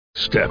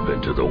Step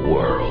into the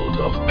world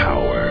of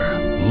power,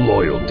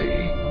 loyalty,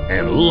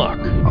 and luck.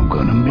 I'm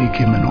gonna make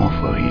him an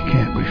offer he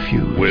can't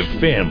refuse. With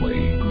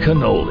family,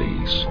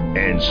 cannolis,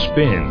 and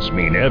spins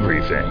mean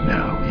everything.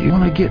 Now, you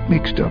wanna get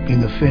mixed up in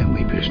the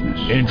family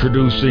business.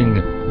 Introducing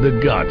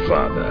The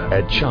Godfather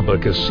at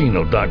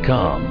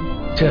ChumbaCasino.com.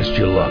 Test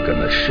your luck in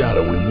the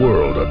shadowy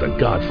world of The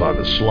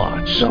Godfather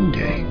slot.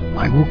 Someday,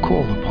 I will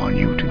call upon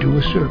you to do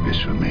a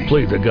service for me.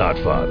 Play The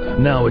Godfather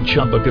now at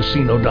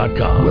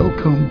ChumbaCasino.com.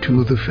 Welcome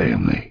to the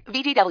family.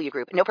 VGW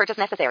Group. No purchase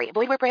necessary.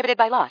 Void where prohibited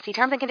by law. See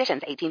terms and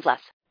conditions. 18+.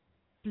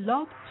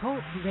 Blog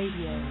Talk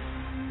Radio.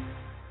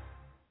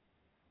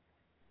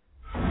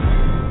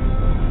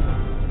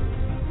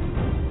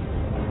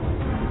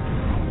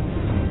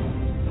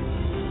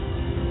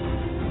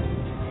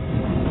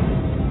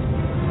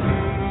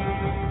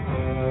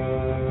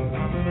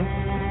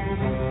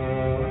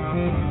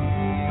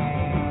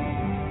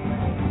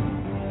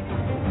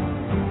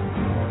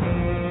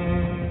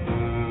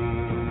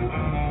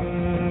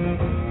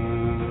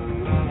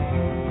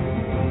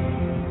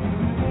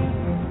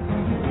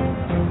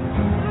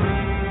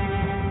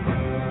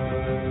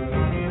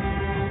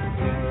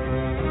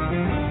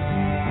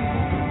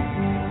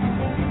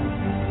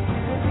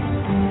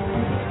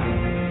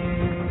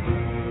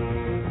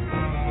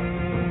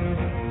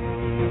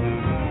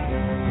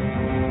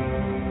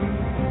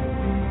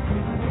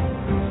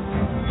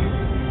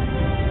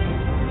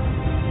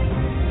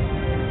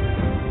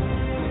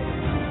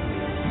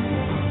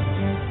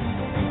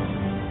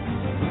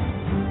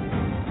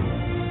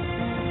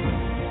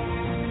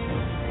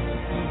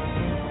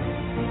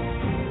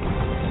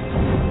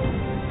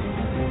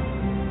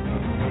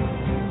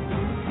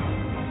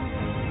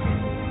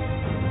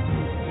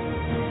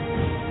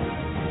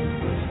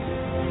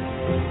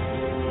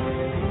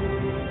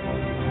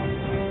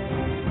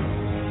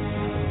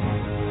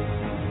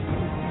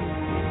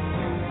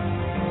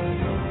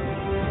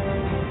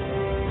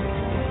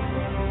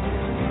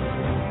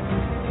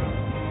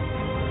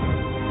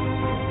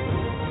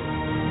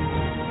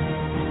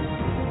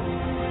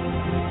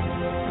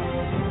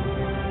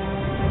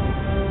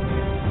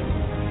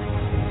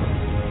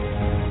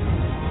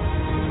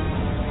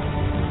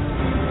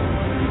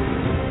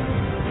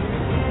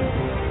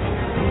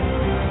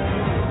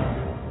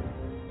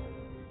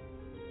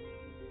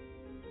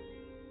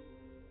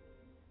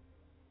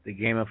 The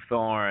Game of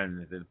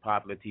Thorns, the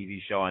popular TV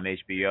show on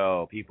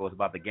HBO. People, it's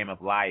about the game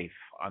of life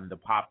on the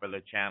popular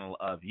channel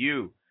of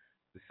You.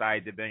 Sai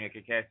Debinga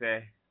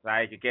Kekese,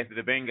 Sai Kekese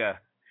Debinga.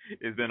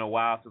 It's been a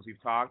while since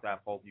we've talked. I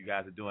hope you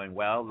guys are doing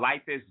well.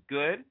 Life is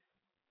good.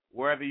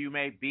 Wherever you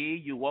may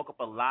be, you woke up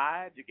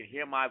alive. You can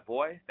hear my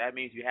voice. That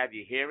means you have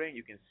your hearing.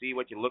 You can see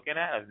what you're looking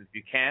at. If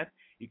you can't,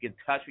 you can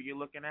touch what you're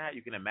looking at.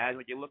 You can imagine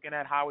what you're looking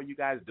at. How are you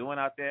guys doing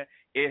out there?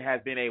 It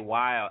has been a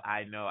while.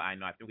 I know. I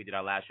think we did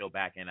our last show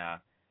back in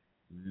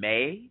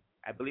May,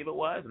 I believe it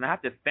was. And I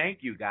have to thank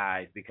you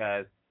guys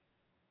because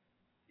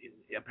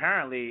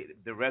apparently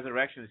the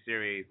Resurrection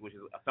series, which is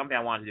something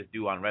I wanted to just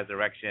do on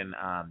Resurrection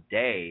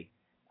Day,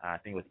 I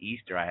think it was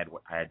Easter, I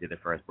did the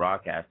first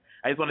broadcast.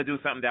 I just want to do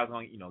something that was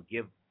going to,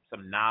 give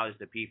some knowledge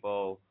to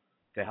people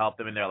to help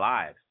them in their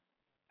lives.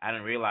 I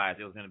didn't realize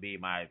it was going to be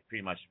my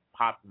pretty much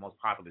most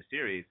popular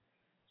series.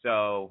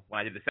 So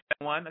when I did the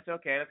second one, I said,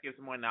 okay, let's give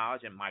some more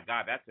knowledge. And my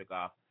God, that took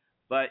off.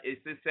 But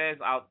it just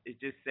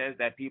says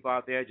that people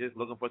out there just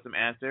looking for some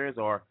answers,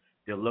 or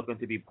they're looking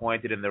to be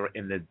pointed in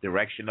the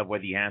direction of where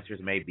the answers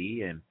may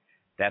be, and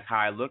that's how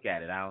I look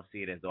at it. I don't see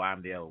it as though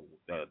I'm the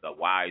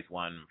wise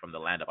one from the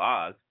land of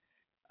Oz.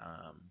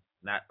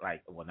 Not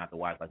the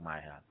wise like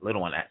my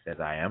little one says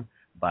I am,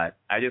 but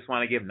I just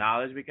want to give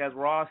knowledge because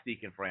we're all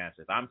seeking for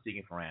answers. I'm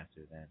seeking for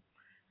answers, and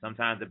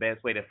sometimes the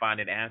best way to find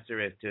an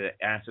answer is to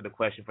answer the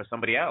question for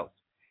somebody else,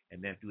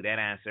 and then through that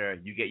answer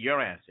you get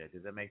your answer.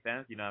 Does that make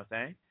sense? You know what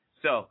I'm saying?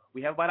 So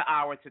we have about an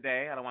hour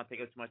today. I don't want to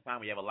take up too much time.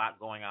 We have a lot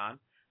going on.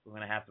 We're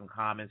going to have some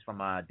comments from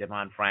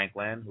Devon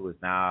Franklin, who is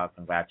now,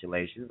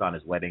 congratulations, on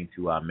his wedding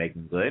to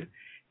Megan Good.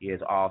 He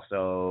is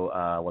also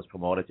was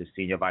promoted to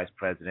Senior Vice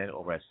President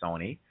over at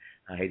Sony.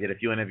 He did a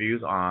few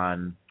interviews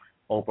on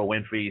Oprah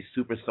Winfrey's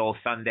Super Soul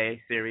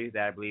Sunday series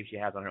that I believe she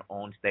has on her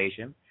own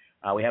station.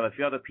 We have a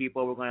few other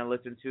people we're going to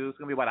listen to. It's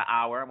going to be about an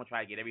hour. I'm going to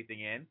try to get everything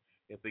in.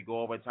 If we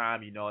go over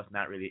time, it's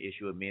not really an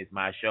issue with me. It's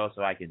my show,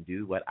 so I can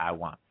do what I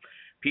want.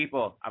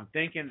 People, I'm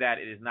thinking that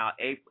it is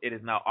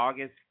now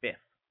August 5th.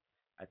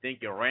 I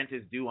think your rent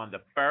is due on the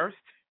 1st,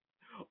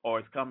 or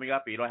it's coming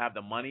up and you don't have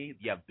the money.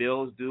 You have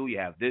bills due, you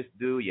have this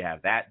due, you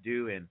have that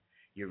due, and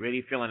you're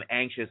really feeling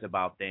anxious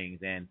about things.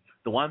 And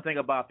the one thing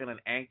about feeling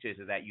anxious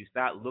is that you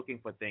start looking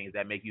for things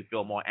that make you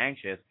feel more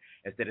anxious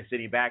instead of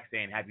sitting back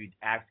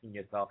asking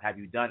yourself, have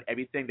you done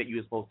everything that you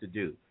were supposed to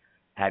do?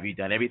 Have you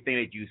done everything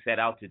that you set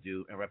out to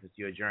do in reference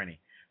to your journey?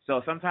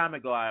 So some time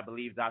ago, I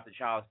believe Dr.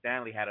 Charles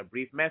Stanley had a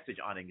brief message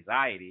on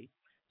anxiety.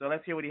 So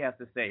let's hear what he has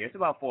to say. It's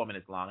about 4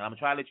 minutes long. And I'm going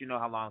to try to let you know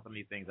how long some of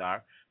these things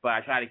are, but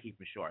I try to keep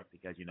them short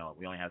because,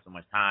 we only have so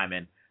much time.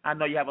 And I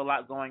know you have a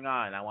lot going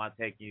on. I want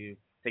to take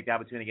the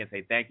opportunity again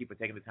to say thank you for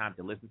taking the time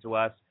to listen to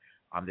us.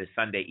 on this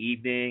Sunday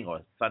evening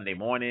or Sunday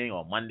morning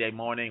or Monday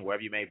morning,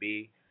 wherever you may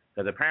be,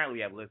 because apparently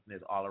we have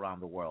listeners all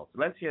around the world.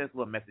 So let's share this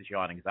little message here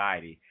on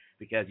anxiety,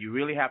 because you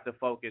really have to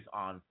focus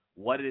on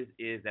what it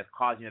is that's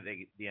causing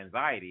the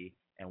anxiety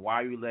and why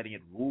are you letting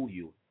it rule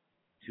you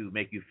to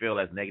make you feel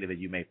as negative as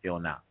you may feel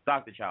now.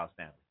 Dr. Charles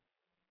Stanley.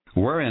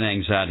 Worry and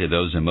anxiety,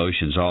 those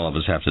emotions all of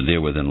us have to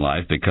deal with in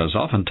life, because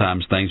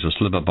oftentimes things will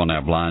slip up on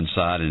our blind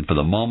side, and for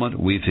the moment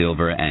we feel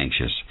very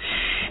anxious.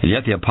 And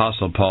yet the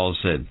Apostle Paul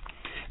said,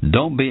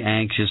 don't be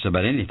anxious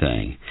about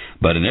anything,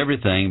 but in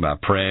everything by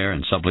prayer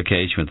and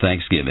supplication with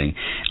thanksgiving,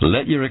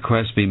 let your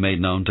requests be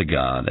made known to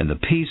God, and the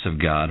peace of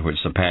God, which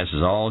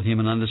surpasses all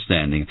human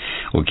understanding,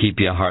 will keep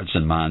your hearts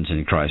and minds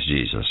in Christ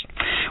Jesus.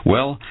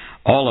 Well,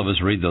 all of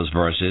us read those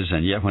verses,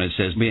 and yet when it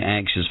says be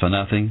anxious for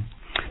nothing,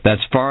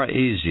 that's far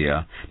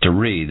easier to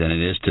read than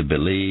it is to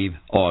believe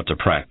or to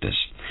practice.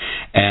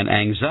 And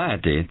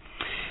anxiety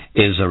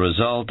is a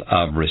result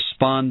of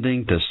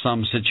responding to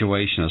some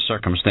situation or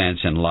circumstance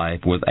in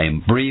life with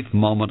a brief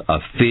moment of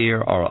fear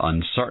or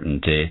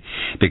uncertainty,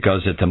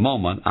 because at the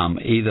moment I'm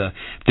either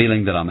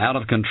feeling that I'm out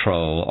of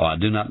control or I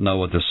do not know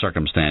what the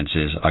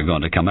circumstances are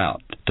going to come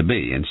out to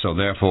be. And so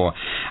therefore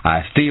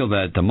I feel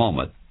that at the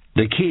moment.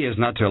 The key is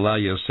not to allow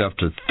yourself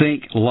to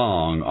think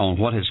long on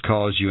what has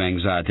caused you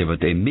anxiety,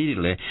 but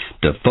immediately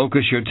to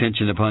focus your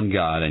attention upon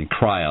God and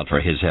cry out for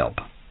His help.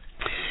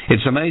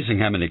 It's amazing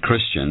how many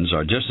Christians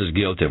are just as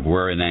guilty of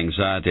worry and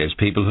anxiety as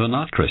people who are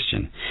not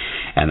Christian.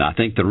 And I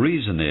think the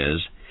reason is,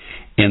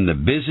 in the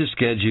busy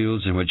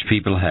schedules in which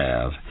people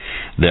have,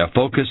 their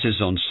focus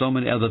is on so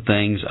many other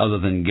things other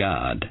than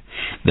God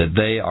that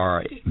they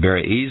are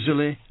very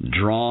easily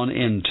drawn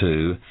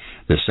into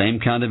the same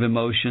kind of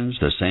emotions,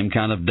 the same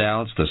kind of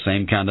doubts, the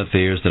same kind of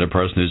fears that a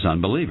person who's an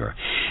unbeliever.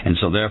 And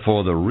so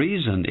therefore the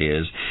reason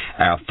is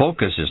our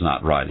focus is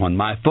not right. When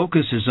my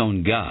focus is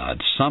on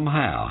God,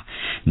 somehow,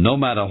 no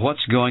matter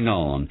what's going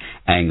on,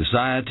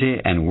 anxiety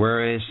and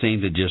worry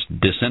seem to just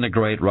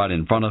disintegrate right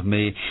in front of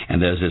me,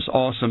 and there's this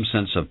awesome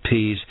sense of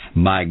peace.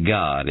 My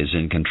God is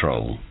in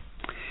control.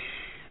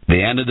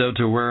 The antidote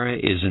to worry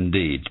is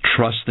indeed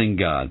trusting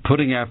God,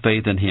 putting our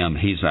faith in Him.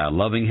 He's our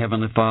loving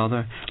Heavenly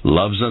Father,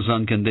 loves us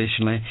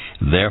unconditionally.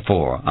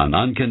 Therefore, an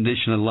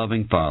unconditionally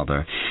loving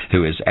Father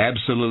who is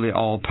absolutely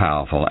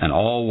all-powerful and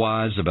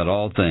all-wise about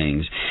all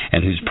things,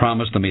 and who's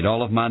promised to meet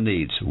all of my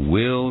needs,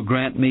 will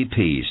grant me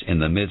peace in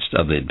the midst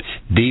of the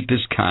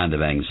deepest kind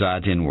of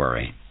anxiety and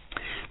worry.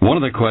 One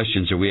of the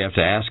questions that we have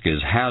to ask is,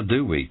 how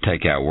do we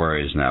take our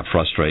worries and our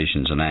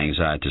frustrations and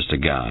anxieties to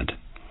God?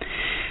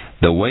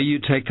 The way you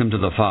take them to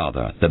the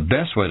Father, the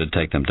best way to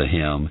take them to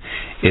Him,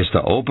 is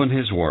to open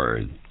His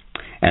Word,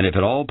 and if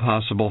at all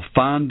possible,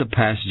 find the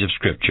passage of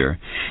Scripture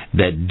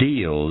that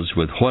deals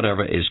with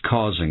whatever is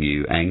causing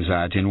you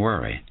anxiety and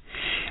worry.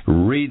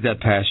 Read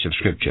that passage of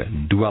Scripture,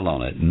 dwell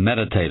on it,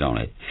 meditate on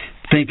it,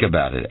 think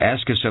about it,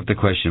 ask yourself the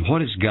question,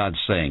 what is God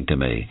saying to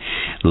me?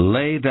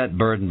 Lay that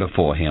burden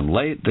before Him,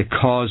 lay the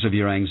cause of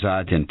your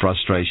anxiety and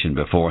frustration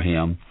before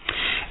Him,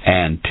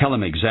 and tell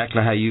Him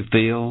exactly how you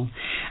feel.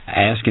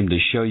 Ask Him to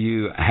show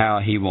you how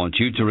He wants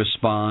you to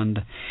respond.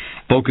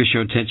 Focus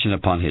your attention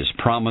upon His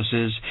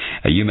promises.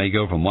 You may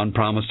go from one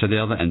promise to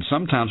the other, and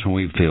sometimes when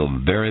we feel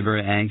very,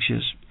 very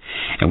anxious,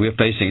 and we're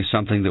facing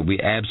something that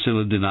we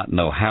absolutely do not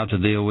know how to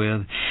deal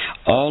with,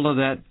 all of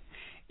that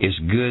is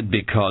good,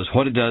 because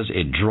what it does,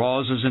 it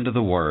draws us into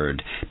the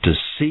Word to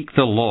seek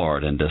the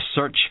Lord and to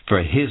search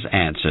for His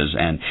answers.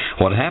 And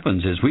what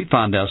happens is we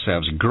find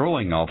ourselves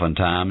growing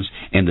oftentimes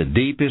in the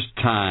deepest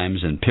times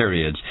and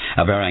periods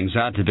of our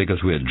anxiety,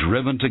 because we are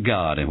driven to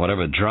God, and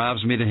whatever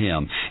drives me to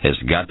Him has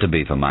got to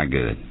be for my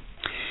good.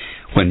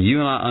 When you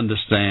and I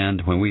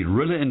understand, when we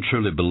really and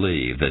truly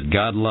believe that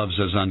God loves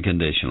us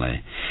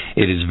unconditionally,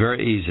 it is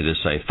very easy to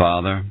say,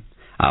 Father,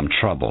 I'm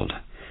troubled.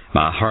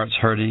 My heart's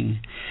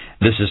hurting.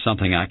 This is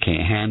something I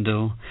can't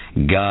handle.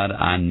 God,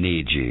 I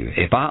need you.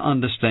 If I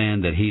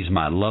understand that He's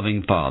my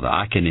loving Father,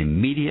 I can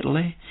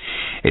immediately,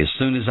 as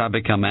soon as I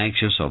become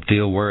anxious or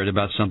feel worried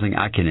about something,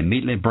 I can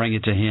immediately bring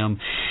it to Him.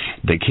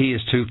 The key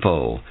is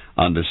twofold: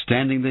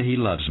 understanding that He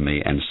loves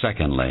me, and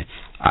secondly,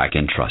 I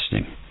can trust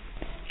Him.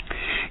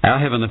 Our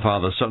Heavenly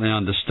Father certainly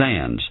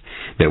understands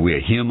that we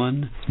are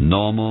human,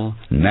 normal,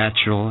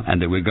 natural,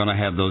 and that we're going to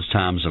have those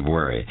times of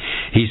worry.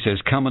 He says,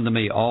 come unto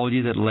me, all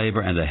ye that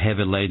labor and are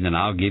heavy laden, and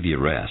I'll give you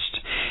rest.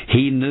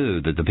 He knew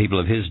that the people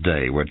of His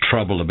day were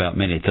troubled about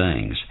many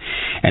things.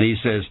 And He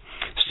says,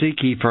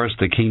 seek ye first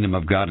the kingdom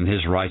of God and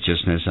His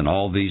righteousness, and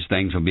all these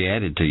things will be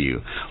added to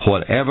you.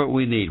 Whatever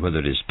we need, whether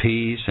it is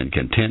peace and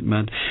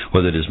contentment,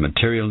 whether it is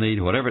material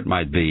need, whatever it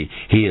might be,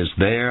 He is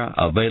there,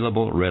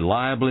 available,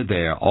 reliably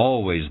there,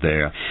 always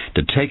there,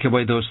 to take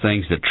away those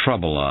things that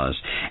trouble us.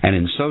 And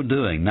in so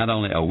doing, not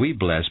only are we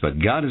blessed,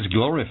 but God is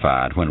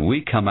glorified when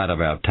we come out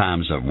of our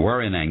times of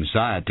worry and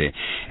anxiety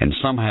and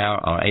somehow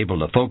are able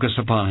to focus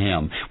upon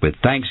Him with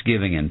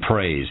thanksgiving and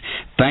praise.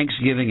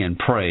 Thanksgiving and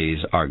praise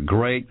are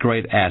great,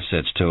 great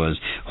assets to us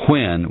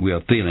when we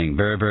are feeling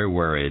very, very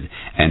worried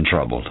and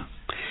troubled.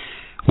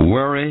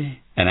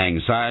 Worry An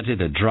anxiety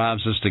that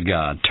drives us to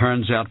God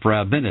turns out for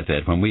our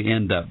benefit when we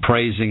end up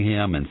praising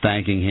Him and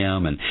thanking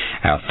Him, and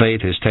our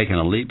faith has taken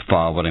a leap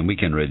forward and we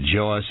can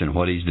rejoice in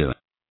what He's doing.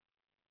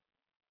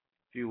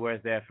 A few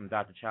words there from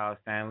Dr. Charles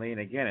Stanley. And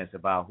again, it's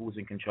about who's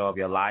in control of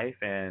your life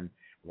and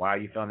why are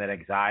you feeling that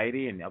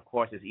anxiety. And, of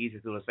course, it's easy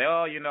to say,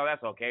 oh,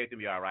 that's okay. It's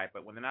going to be all right.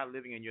 But when they're not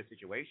living in your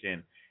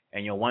situation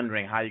and you're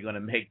wondering how you're going to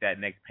make that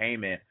next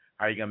payment,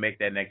 how you're going to make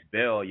that next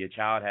bill, your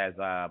child has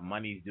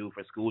money due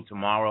for school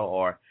tomorrow,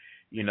 or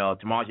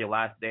tomorrow's your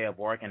last day of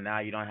work, and now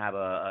you don't have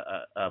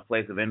a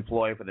place of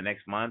employ for the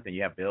next month, and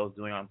you have bills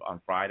due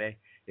on Friday.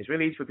 It's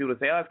really easy for people to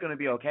say, oh, it's going to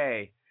be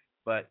okay,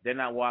 but they're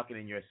not walking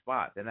in your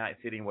spot. They're not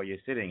sitting where you're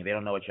sitting. They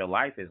don't know what your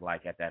life is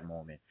like at that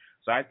moment.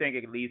 So I think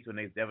it leads to an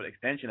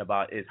extension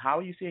about is how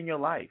are you seeing your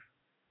life?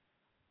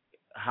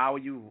 How are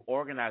you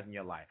organizing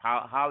your life?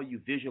 How are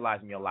you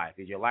visualizing your life?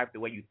 Is your life the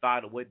way you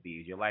thought it would be?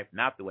 Is your life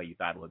not the way you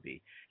thought it would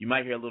be? You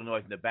might hear a little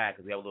noise in the back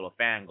because we have a little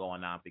fan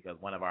going on because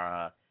one of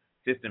our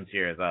systems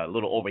here is a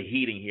little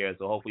overheating here,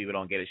 so hopefully we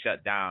don't get it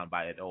shut down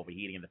by it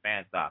overheating and the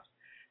fan stops.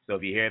 So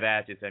if you hear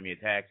that, just send me a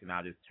text and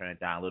I'll just turn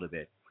it down a little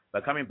bit.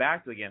 But coming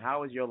back to, again,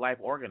 how is your life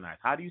organized?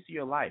 How do you see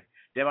your life?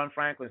 Devon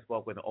Franklin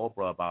spoke with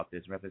Oprah about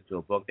this in reference to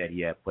a book that he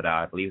had put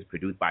out, I believe it's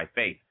Produced by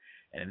Faith.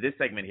 And in this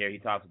segment here, he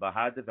talks about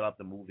how to develop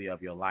the movie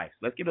of your life.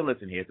 So let's give it a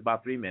listen here. It's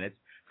about 3 minutes.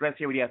 So let's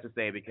hear what he has to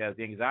say, because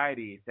the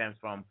anxiety stems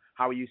from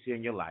how are you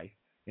seeing your life,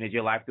 and is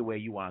your life the way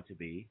you want it to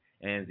be?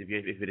 And if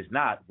it is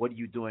not, what are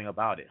you doing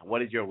about it?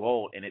 What is your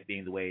role in it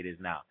being the way it is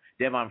now?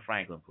 Devon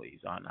Franklin, please,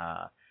 on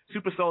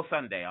Super Soul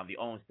Sunday on the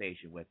OWN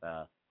station with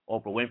Oprah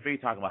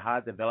Winfrey, talking about how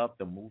to develop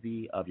the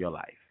movie of your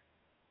life.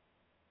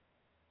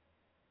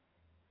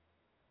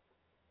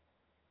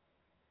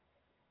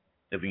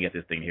 If we can get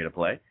this thing here to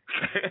play,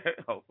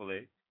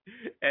 hopefully.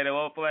 And it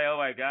won't play. Oh,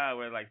 my God,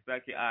 we're like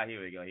stuck here.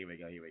 Here we go.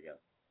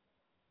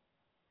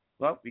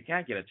 Well, we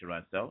can't get it to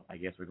run, so I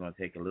guess we're going to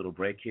take a little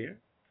break here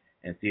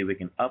and see if we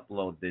can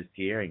upload this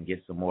here and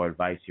get some more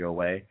advice your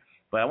way.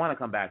 But I want to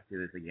come back to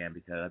this again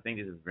because I think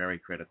this is very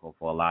critical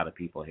for a lot of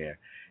people here.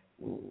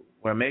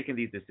 We're making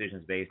these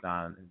decisions based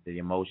on the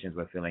emotions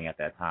we're feeling at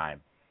that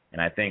time.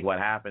 And I think what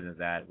happens is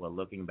that we're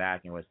looking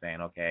back and we're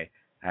saying, okay,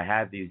 I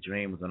had these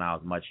dreams when I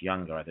was much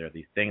younger, or there are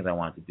these things I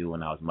wanted to do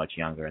when I was much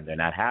younger, and they're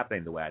not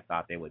happening the way I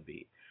thought they would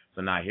be.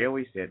 So now here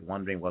we sit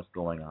wondering what's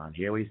going on.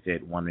 Here we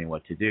sit wondering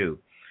what to do.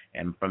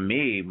 And for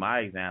me, my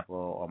example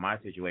or my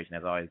situation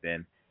has always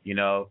been,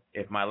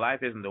 if my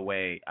life isn't the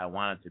way I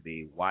want it to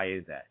be, why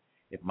is that?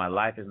 If my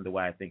life isn't the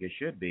way I think it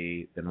should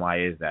be, then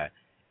why is that?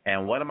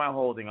 And what am I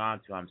holding on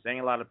to? I'm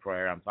saying a lot of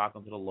prayer. I'm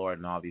talking to the Lord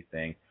and all these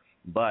things.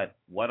 But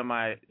what am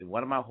I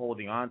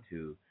holding on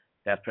to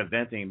that's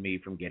preventing me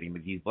from getting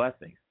these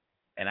blessings?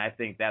 And I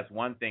think that's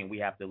one thing we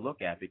have to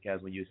look at,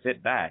 because when you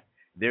sit back,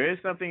 there is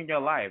something in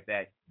your life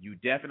that you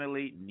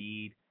definitely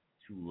need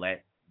to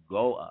let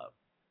go of.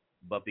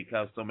 But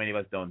because so many of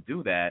us don't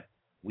do that,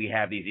 we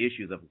have these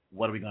issues of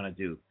what are we going to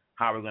do?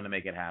 How are we going to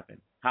make it happen?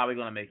 How are we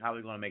going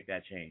to make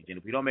that change? And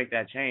if we don't make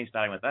that change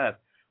starting with us,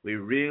 we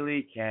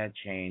really can't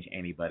change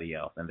anybody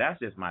else. And that's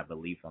just my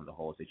belief on the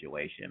whole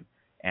situation.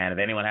 And if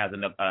anyone has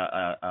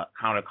a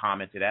counter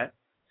comment to that,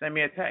 send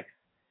me a text.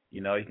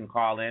 You can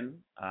call in.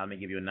 Let me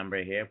give you a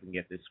number here if we can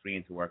get this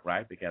screen to work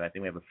right, because I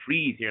think we have a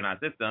freeze here in our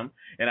system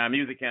and our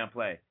music can't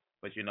play.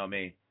 But you know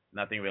me,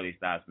 nothing really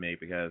stops me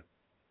because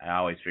I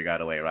always figure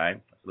out a way,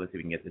 right? So let's see if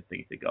we can get this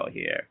thing to go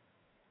here.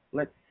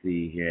 Let's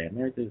see here.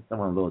 Maybe there's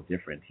someone a little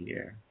different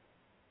here.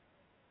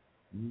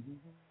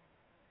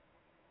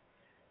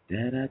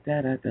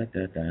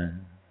 Da-da-da-da-da-da-da.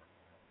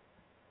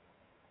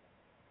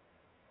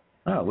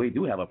 Oh, we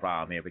do have a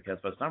problem here because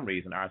for some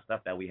reason our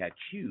stuff that we had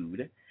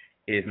queued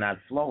is not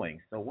flowing.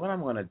 So what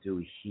I'm going to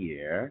do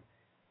here,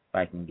 if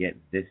I can get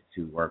this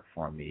to work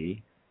for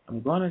me,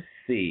 I'm going to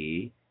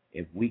see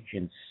if we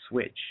can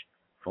switch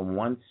from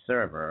one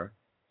server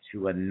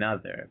to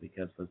another,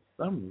 because for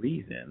some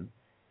reason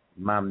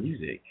my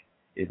music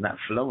is not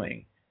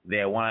flowing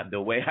the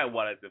way I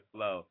want it to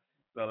flow.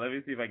 So let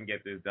me see if I can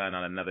get this done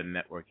on another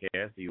network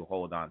here, so you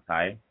hold on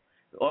tight.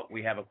 Oh,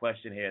 we have a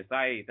question here.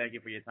 Saeed, thank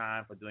you for your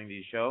time for doing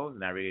these shows,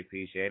 and I really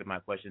appreciate it. My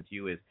question to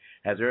you is,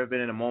 has there ever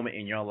been a moment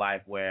in your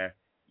life where,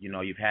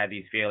 you've had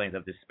these feelings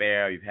of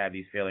despair, you've had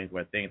these feelings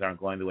where things aren't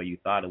going the way you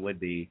thought it would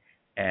be,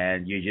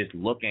 and you're just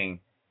looking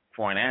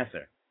for an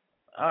answer?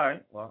 All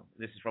right, well,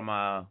 this is from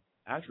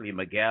actually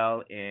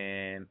Miguel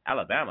in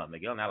Alabama.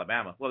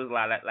 Well, there's a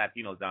lot of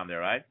Latinos down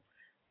there, right?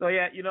 So,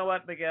 yeah, you know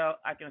what, Miguel,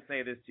 I can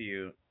say this to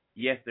you.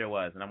 Yes, there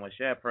was, and I'm going to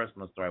share a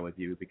personal story with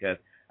you because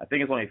I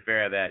think it's only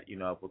fair that,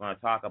 if we're going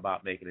to talk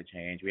about making a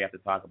change, we have to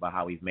talk about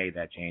how we've made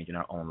that change in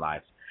our own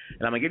lives.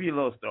 And I'm going to give you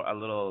a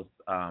little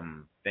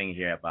thing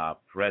here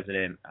about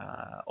President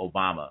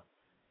Obama.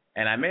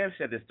 And I may have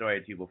said this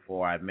story to you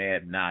before. I may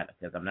have not,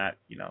 because I'm not,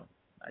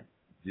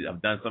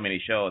 I've done so many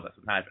shows,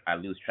 sometimes I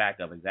lose track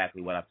of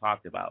exactly what I've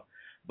talked about.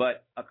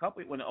 But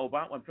when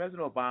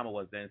President Obama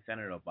was then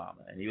Senator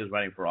Obama, and he was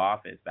running for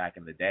office back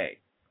in the day,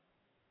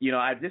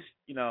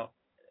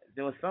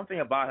 there was something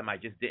about him I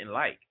just didn't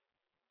like.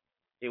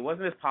 it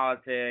wasn't his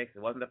politics.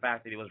 It wasn't the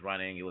fact that he was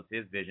running. It was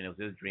his vision. It was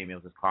his dream. It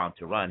was his calling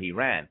to run. He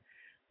ran.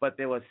 But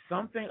there was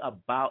something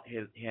about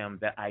him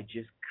that I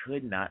just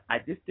could not. I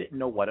just didn't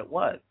know what it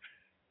was.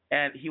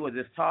 And he would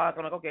just talk.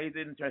 I'm like, okay, he's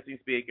an interesting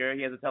speaker.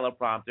 He has a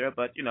teleprompter,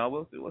 but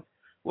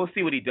we'll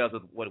see what he does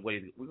with we're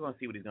going to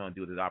see what he's going to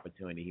do with his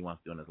opportunity he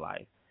wants to do in his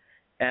life.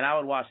 And I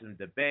would watch him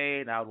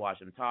debate, and I would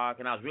watch him talk,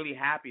 and I was really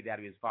happy that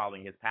he was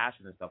following his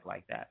passion and stuff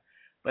like that.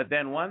 But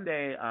then one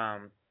day,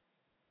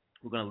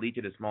 we're going to lead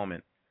to this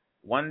moment.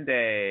 One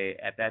day,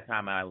 at that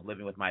time, I was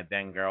living with my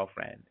then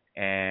girlfriend,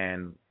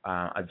 and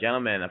a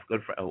gentleman, a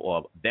good friend,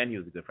 or then he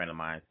was a good friend of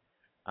mine,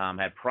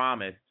 had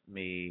promised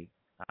me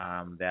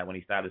that when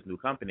he started this new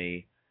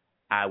company,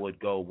 I would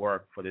go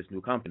work for this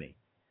new company.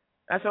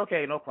 That's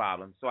okay, no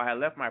problem. So I had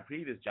left my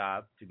previous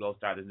job to go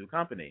start this new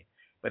company.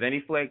 But then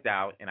he flaked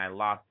out, and I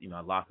lost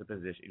the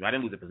position. I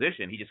didn't lose the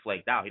position. He just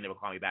flaked out. He never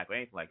called me back or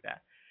anything like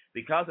that.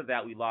 Because of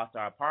that, we lost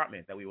our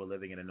apartment that we were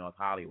living in North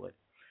Hollywood.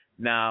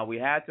 Now, we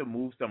had to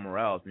move somewhere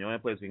else. And the only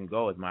place we can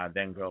go is my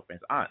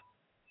then-girlfriend's aunt,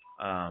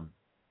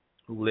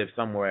 who lived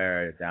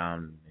somewhere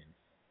down in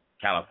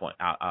California,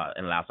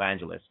 in Los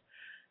Angeles.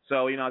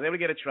 So, I was able to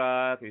get a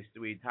truck.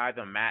 We tied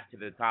the mat to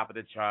the top of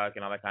the truck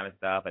and all that kind of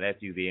stuff, an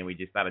SUV, and we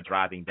just started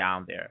driving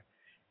down there.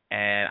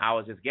 And I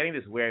was just getting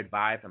this weird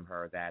vibe from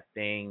her that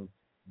things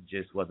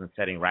just wasn't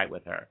setting right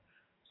with her.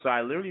 So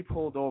I literally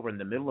pulled over in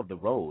the middle of the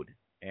road,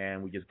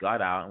 and we just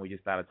got out, and we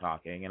just started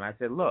talking. And I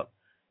said, look,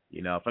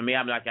 for me,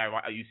 I'm like,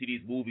 you see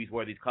these movies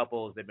where these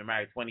couples, they've been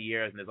married 20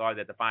 years, and there's always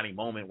that defining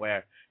moment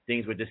where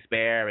things were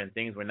despair and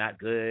things were not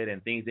good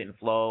and things didn't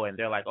flow, and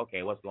they're like,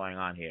 okay, what's going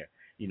on here?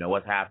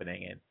 What's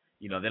happening? And,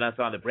 then I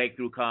saw the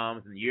breakthrough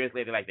comes, and years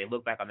later, like, they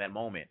look back on that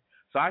moment.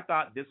 So I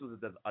thought this was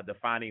a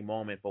defining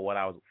moment for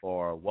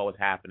what was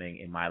happening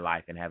in my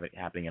life and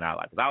happening in our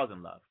life, because I was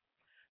in love.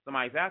 So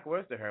my exact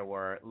words to her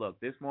were, look,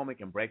 this moment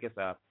can break us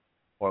up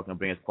or it can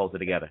bring us closer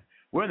together.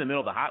 We're in the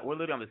middle of we're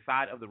literally on the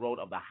side of the road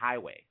of the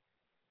highway.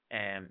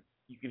 And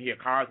you can hear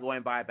cars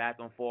going by back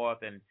and forth,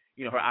 and,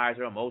 her eyes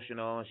are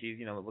emotional, and she's,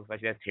 it looks like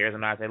she has tears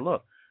in her eyes. I say,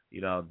 look,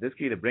 this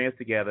can either bring us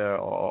together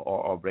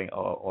or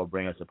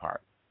bring us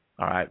apart.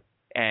 All right.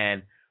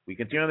 And we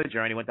continued the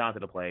journey, went down to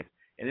the place,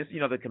 and this,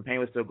 the campaign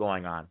was still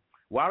going on.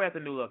 While we're at the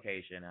new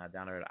location,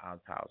 down there at our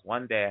house,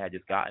 one day I had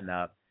just gotten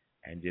up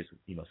and just,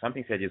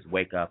 something said just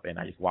wake up, and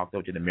I just walked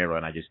over to the mirror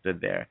and I just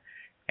stood there,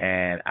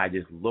 and I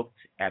just looked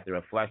at the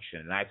reflection,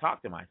 and I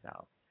talked to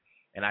myself.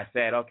 And I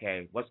said,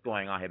 okay, what's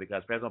going on here?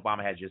 Because President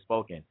Obama had just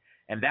spoken.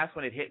 And that's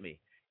when it hit me.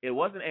 It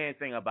wasn't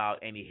anything about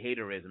any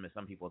haterism, as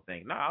some people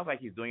think. No, I was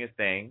like, he's doing his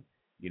thing.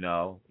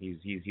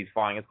 He's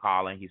following his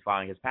calling. He's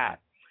following his path.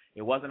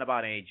 It wasn't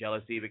about any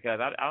jealousy, because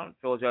I don't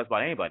feel jealous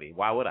about anybody.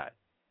 Why would I?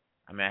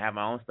 I mean, I have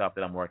my own stuff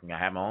that I'm working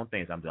on. I have my own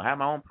things I'm doing. I have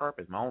my own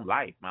purpose, my own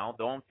life.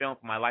 The own film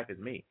for my life is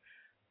me.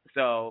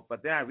 So,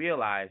 but then I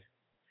realized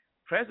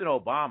President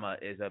Obama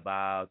is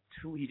about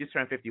he just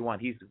turned 51.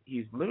 He's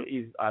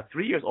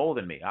 3 years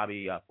older than me. I'll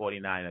be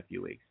 49 in a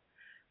few weeks.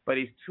 But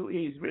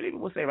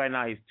we'll say right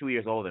now he's 2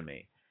 years older than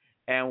me.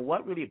 And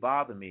what really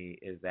bothered me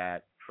is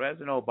that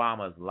President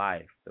Obama's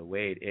life, the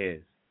way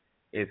it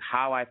is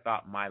how I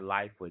thought my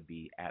life would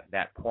be at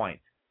that point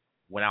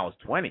when I was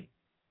 20.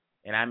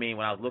 And I mean,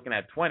 when I was looking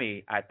at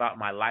 20, I thought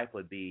my life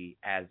would be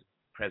as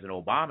President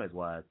Obama's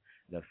was,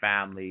 the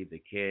family,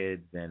 the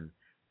kids, and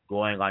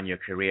going on your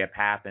career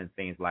path and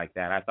things like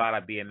that. I thought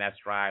I'd be in that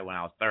stride when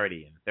I was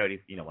 30 and 30,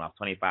 when I was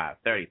 25,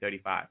 30,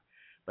 35.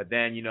 But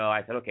then,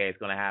 I said, okay, it's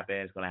going to happen,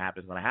 it's going to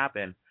happen, it's going to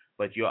happen.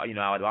 But,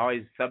 I would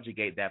always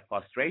subjugate that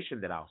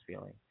frustration that I was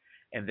feeling.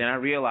 And then I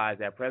realized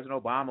that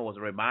President Obama was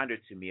a reminder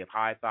to me of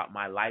how I thought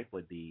my life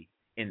would be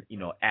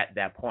at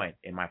that point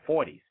in my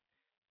 40s.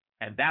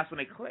 And that's when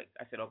it clicked.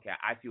 I said, okay,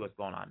 I see what's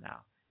going on now.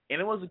 And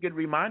it was a good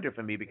reminder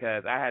for me,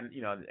 because I hadn't,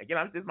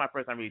 again, this is my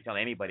first time really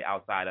telling anybody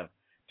outside of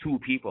two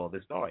people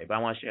this story, but I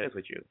want to share this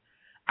with you.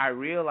 I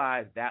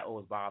realized that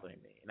was bothering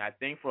me. And I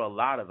think for a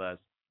lot of us,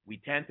 we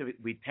tend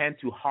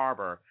to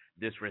harbor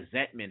this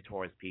resentment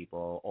towards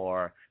people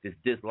or this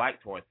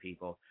dislike towards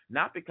people,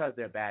 not because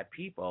they're bad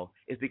people,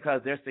 it's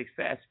because their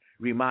success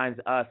reminds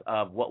us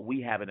of what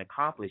we haven't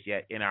accomplished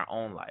yet in our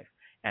own life.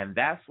 And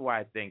that's why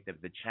I think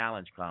that the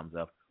challenge comes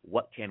of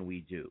what can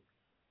we do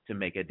to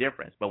make a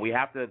difference. But we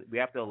have to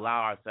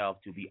allow ourselves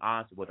to be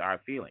honest with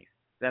our feelings.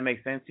 Does that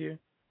make sense to you?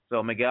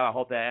 So, Miguel, I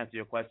hope that answered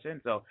your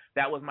question. So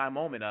that was my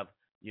moment of,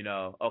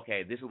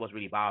 okay, this is what's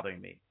really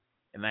bothering me.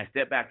 And I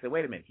stepped back and said,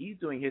 wait a minute, he's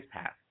doing his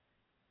path.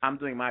 I'm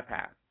doing my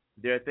path.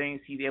 There are things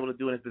he's able to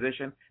do in his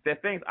position. There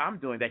are things I'm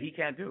doing that he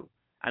can't do.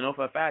 I know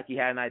for a fact he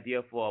had an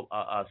idea for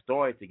a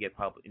story to get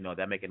published,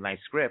 that make a nice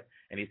script,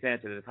 and he sent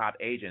it to the top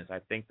agents, I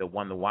think the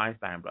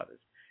Weinstein brothers.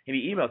 And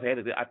he emailed, hey,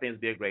 I think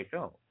it'd be a great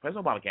film.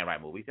 President Obama can't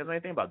write movies. He doesn't know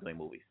anything about doing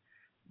movies.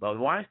 But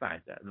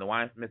Weinstein said, and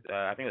I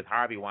think it was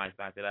Harvey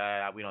Weinstein said,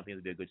 we don't think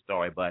it'd be a good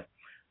story, but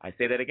I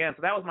say that again.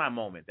 So that was my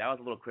moment. That was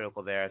a little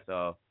critical there.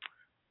 So,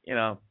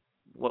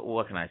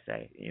 what can I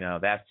say?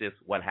 That's just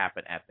what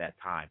happened at that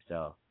time.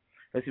 So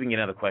let's see if we can get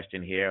another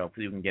question here.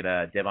 Hopefully we can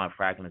get Devon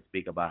Franklin to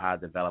speak about how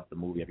to develop the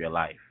movie of your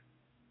life.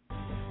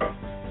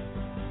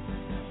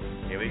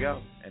 Here we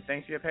go. And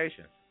thanks for your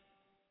patience.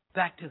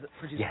 Back to the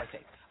producer by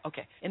tape.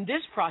 Okay. In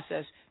this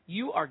process,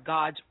 you are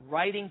God's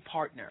writing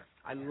partner.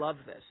 I love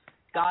this.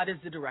 God is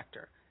the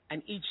director,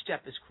 and each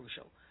step is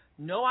crucial.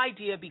 No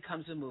idea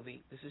becomes a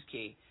movie, this is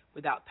key,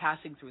 without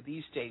passing through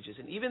these stages.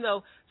 And even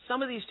though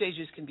some of these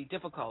stages can be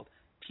difficult,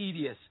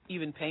 tedious,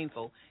 even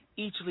painful,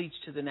 each leads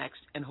to the next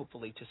and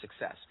hopefully to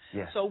success.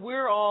 Yes. So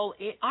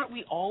aren't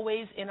we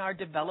always in our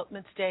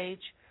development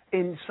stage?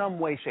 In some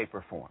way, shape,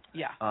 or form.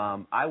 Yeah.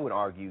 I would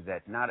argue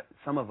that not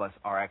some of us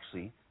are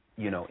actually,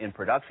 in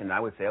production. I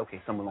would say, okay,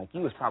 someone like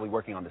you is probably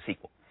working on the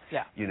sequel.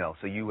 Yeah.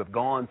 So you have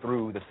gone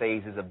through the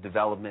phases of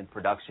development,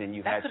 production.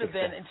 You've had that could have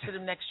been, instead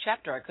of next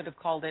chapter, I could have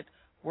called it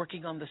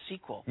working on the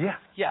sequel. Yeah.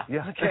 Yeah.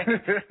 Okay.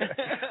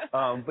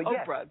 But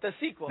Oprah, the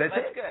sequel. That's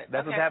good.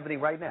 That's what's happening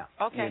right now.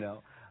 Okay.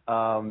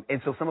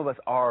 And so some of us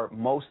are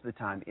most of the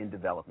time in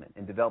development.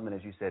 And development,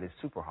 as you said, is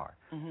super hard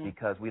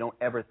because we don't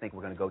ever think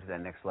we're going to go to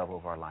that next level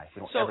of our life.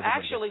 So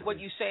actually what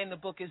you say in the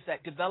book is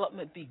that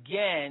development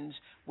begins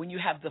when you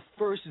have the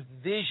first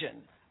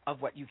vision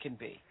of what you can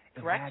be,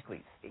 correct?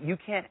 Exactly. You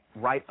can't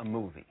write a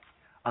movie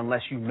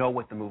unless you know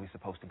what the movie's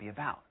supposed to be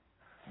about.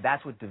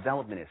 That's what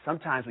development is.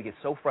 Sometimes we get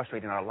so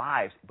frustrated in our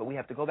lives, but we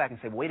have to go back and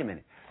say, wait a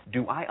minute,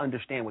 do I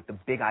understand what the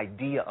big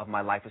idea of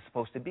my life is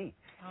supposed to be?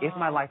 If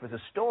my life is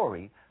a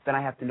story, then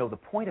I have to know the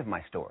point of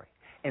my story.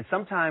 And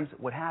sometimes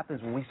what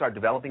happens when we start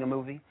developing a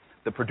movie,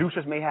 the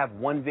producers may have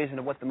one vision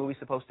of what the movie's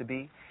supposed to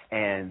be,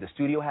 and the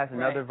studio has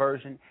another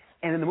version,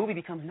 and then the movie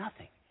becomes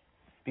nothing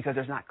because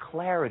there's not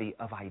clarity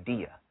of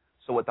idea.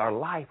 So with our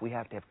life, we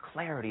have to have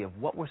clarity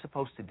of what we're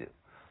supposed to do.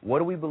 What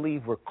do we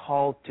believe we're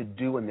called to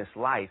do in this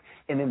life?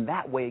 And in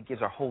that way, it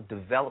gives our whole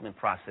development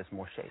process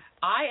more shape.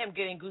 I am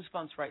getting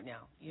goosebumps right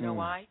now. You know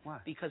why? Why?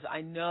 Because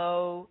I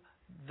know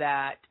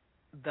that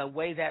the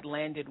way that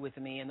landed with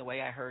me and the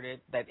way I heard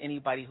it, that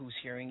anybody who's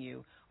hearing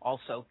you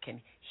also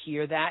can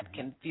hear that,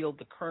 can feel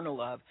the kernel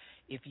of,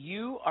 if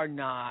you are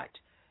not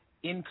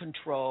in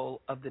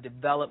control of the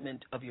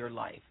development of your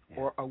life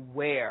or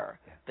aware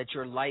that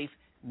your life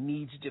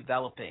needs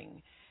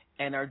developing,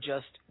 and are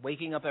just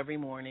waking up every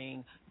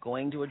morning,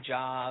 going to a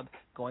job,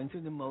 going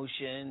through the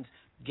motions,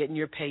 getting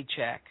your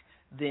paycheck,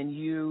 then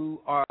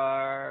you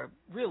are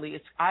really,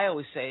 I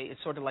always say,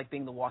 it's sort of like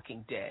being the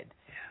walking dead,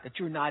 that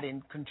you're not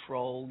in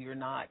control, you're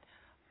not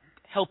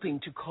helping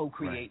to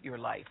co-create your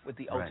life with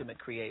the ultimate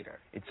creator.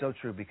 It's so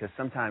true because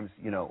sometimes,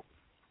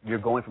 you're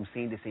going from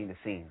scene to scene to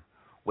scene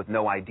with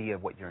no idea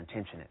of what your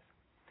intention is.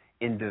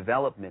 In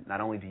development, not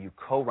only do you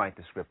co-write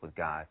the script with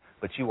God,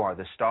 but you are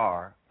the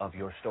star of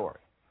your story.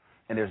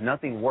 And there's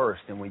nothing worse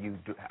than when you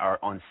are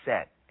on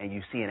set and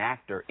you see an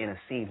actor in a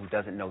scene who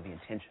doesn't know the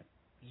intention.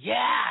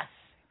 Yes!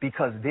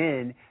 Because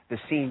then the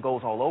scene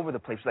goes all over the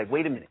place. It's like,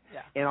 wait a minute.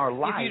 Yeah. In our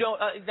life... If you don't,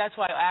 that's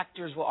why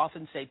actors will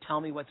often say, tell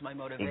me what's my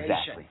motivation.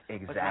 Exactly.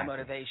 What's my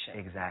motivation?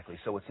 Exactly.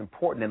 So it's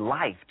important in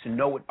life to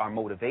know what our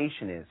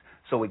motivation is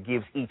so it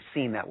gives each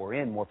scene that we're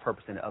in more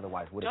purpose than it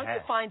otherwise would have had.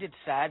 Don't you find it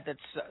sad that,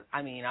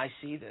 I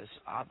see this,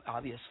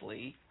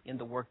 obviously, in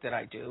the work that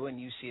I do, and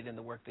you see it in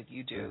the work that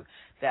you do,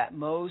 that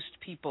most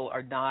people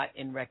are not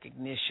in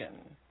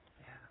recognition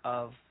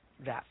of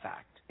that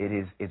fact.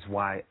 It's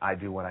why I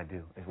do what I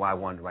do. It's why I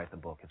wanted to write the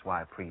book. It's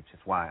why I preach.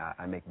 It's why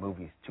I make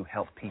movies, to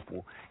help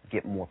people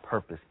get more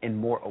purpose and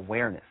more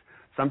awareness.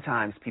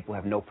 Sometimes people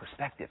have no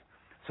perspective.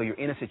 So you're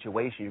in a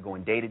situation, you're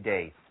going day to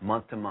day,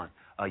 month to month,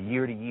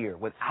 year to year,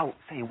 without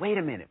saying, wait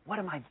a minute, what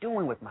am I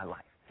doing with my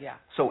life? Yeah.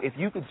 So if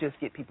you could just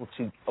get people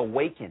to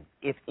awaken,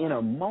 if in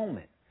a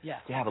moment,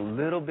 to have a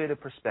little bit of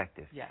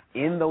perspective,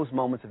 in those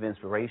moments of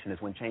inspiration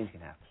is when change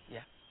can happen.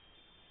 Yeah.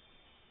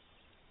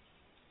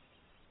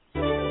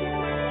 Good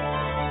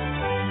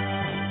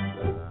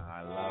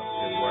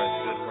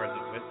words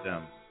of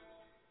wisdom.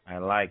 I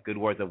like good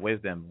words of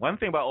wisdom. One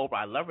thing about Oprah,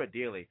 I love her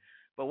dearly,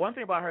 but one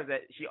thing about her is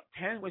that she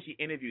tends, when she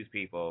interviews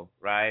people,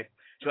 right,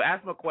 she'll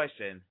ask them a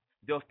question,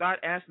 they'll start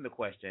answering the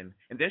question,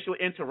 and then she'll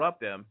interrupt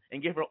them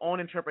and give her own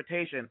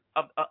interpretation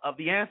of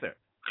the answer.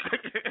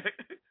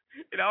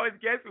 It always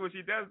gets me when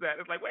she does that.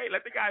 It's like, wait,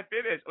 let the guy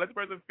finish, let the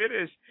person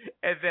finish,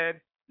 and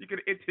then you can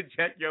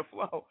interject your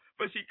flow.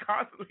 But she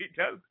constantly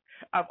does.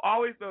 I've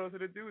always noticed her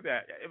to do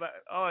that.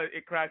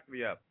 It cracks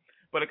me up.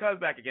 But it comes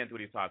back again to what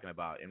he's talking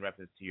about in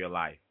reference to your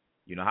life.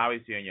 How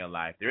he's seeing your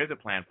life. There is a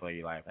plan for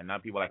your life. And now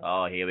people are like,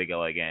 oh, here we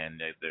go again.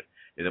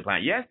 There's a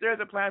plan. Yes, there's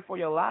a plan for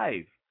your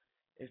life.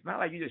 It's not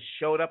like you just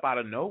showed up out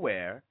of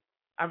nowhere.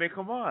 I mean,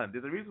 come on.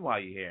 There's a reason why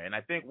you're here. And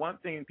I think one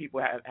thing people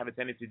have a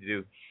tendency to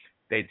do,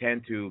 they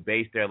tend to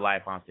base their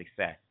life on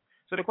success.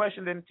 So the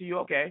question then to you,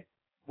 okay,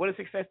 what is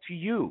success to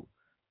you?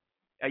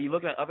 Are you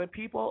looking at other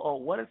people,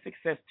 or what is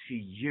success to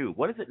you?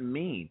 What does it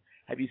mean?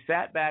 Have you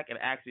sat back and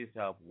asked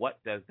yourself, what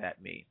does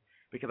that mean?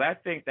 Because I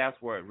think that's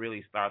where it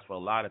really starts for a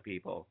lot of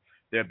people.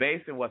 They're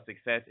basing what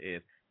success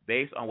is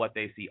based on what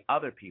they see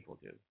other people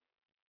do,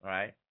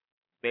 right?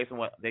 Based on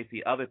what they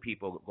see other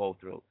people go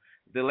through.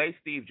 The late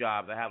Steve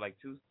Jobs, I have like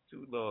two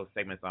little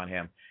segments on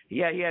him. He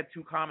had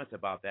two comments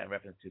about that in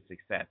reference to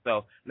success.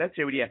 So let's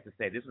hear what he has to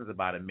say. This was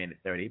about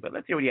 1:30, but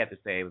let's hear what he had to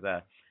say.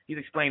 He's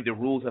explained the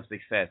rules of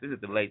success. This is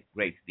the late,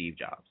 great Steve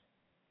Jobs.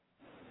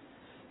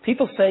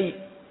 People say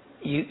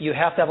you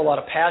have to have a lot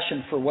of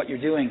passion for what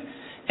you're doing,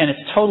 and it's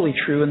totally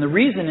true. And the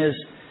reason is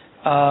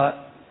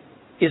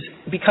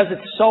because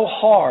it's so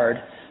hard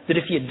that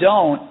if you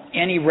don't,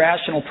 any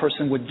rational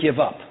person would give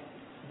up.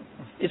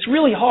 It's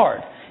really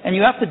hard, and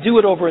you have to do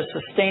it over a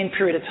sustained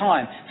period of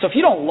time. So if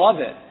you don't love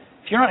it,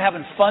 if you're not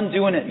having fun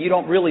doing it, and you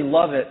don't really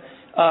love it,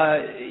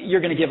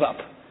 you're going to give up.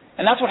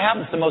 And that's what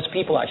happens to most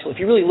people, actually. If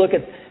you really look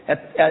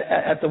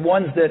at the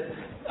ones that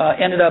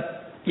ended up,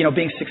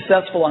 being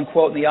successful,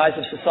 unquote, in the eyes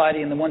of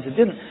society, and the ones that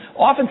didn't,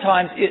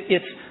 oftentimes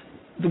it's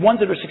the ones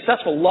that are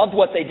successful loved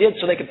what they did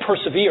so they could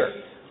persevere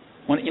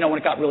when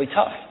it got really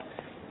tough.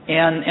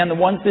 And the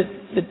ones that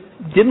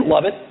didn't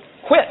love it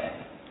quit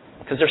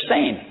because they're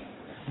sane,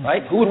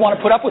 right? Who would want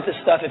to put up with this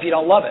stuff if you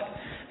don't love it?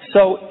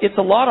 So it's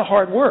a lot of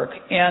hard work,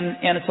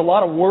 and it's a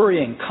lot of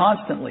worrying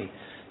constantly.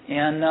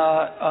 And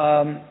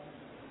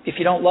if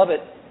you don't love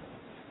it,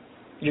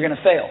 you're going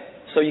to fail.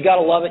 So you got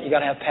to love it. You got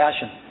to have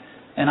passion.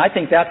 And I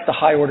think that's the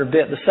high order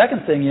bit. The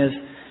second thing is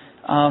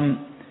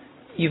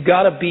you've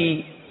got to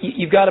be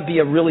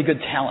a really good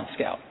talent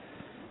scout,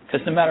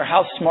 because no matter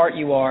how smart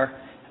you are,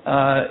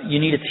 you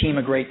need a team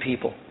of great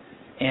people,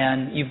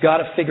 and you've got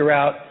to figure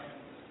out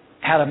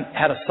how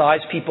to size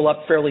people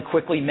up fairly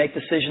quickly, make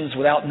decisions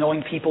without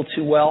knowing people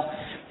too well,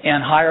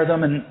 and hire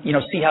them, and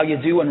see how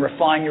you do, and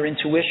refine your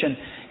intuition,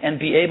 and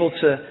be able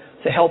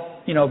to help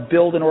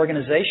build an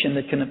organization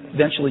that can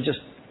eventually just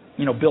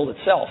build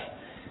itself,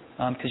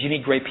 because you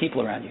need great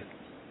people around you.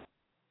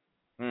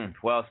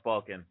 Well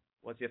spoken.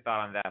 What's your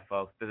thought on that,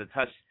 folks? Does it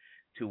touch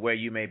to where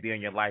you may be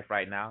in your life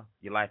right now?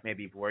 Your life may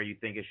be where you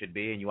think it should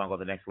be, and you want to go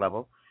to the next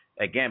level.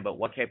 Again, but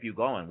what kept you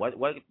going? What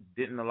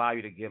didn't allow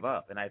you to give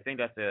up? And I think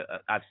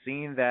I've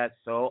seen that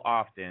so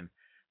often,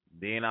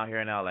 being out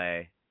here in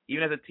LA,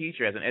 even as a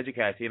teacher, as an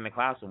educator, I see in the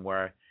classroom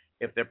where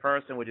if the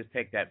person would just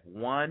take that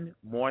one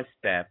more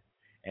step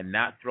and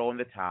not throw in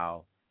the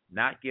towel,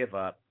 not give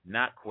up,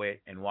 not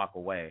quit, and walk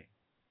away.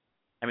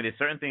 I mean, there's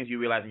certain things you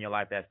realize in your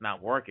life that's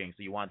not working,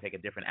 so you want to take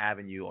a different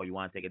avenue or you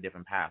want to take a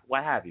different path,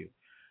 what have you.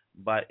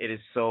 But it is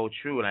so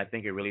true, and I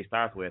think it really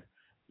starts with,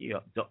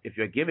 if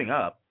you're giving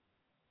up,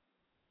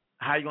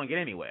 how are you going to get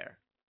anywhere?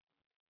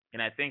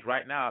 And I think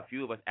right now, a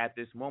few of us at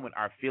this moment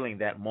are feeling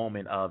that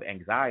moment of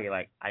anxiety,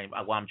 like,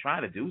 I'm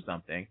trying to do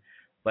something,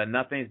 but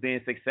nothing's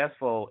being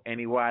successful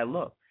anywhere I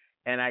look.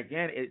 And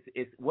again,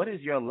 it's what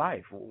is your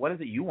life? What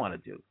is it you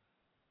want to do?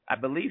 I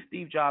believe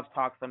Steve Jobs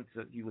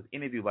he was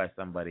interviewed by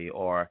somebody,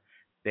 or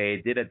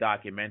they did a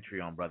documentary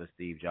on Brother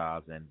Steve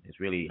Jobs, and it's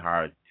really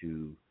hard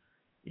to,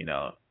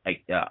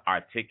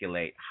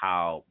 articulate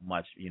how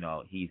much,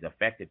 he's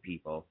affected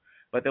people.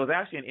 But there was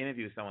actually an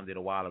interview someone did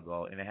a while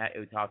ago, and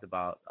it talked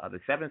about the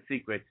 7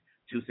 secrets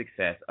to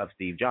success of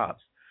Steve Jobs.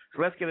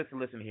 So let's give this a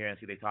listen here and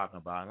see what they're talking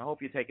about. And I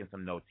hope you're taking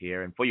some notes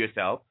here and for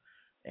yourself.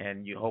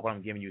 And you hope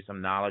I'm giving you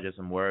some knowledge or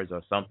some words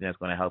or something that's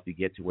going to help you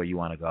get to where you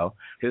want to go.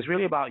 Because it's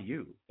really about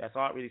you. That's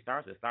all it really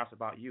starts with. It starts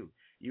about you.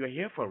 You're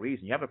here for a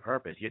reason. You have a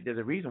purpose. There's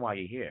a reason why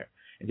you're here.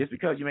 And just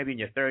because you may be in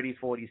your 30s,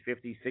 40s,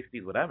 50s,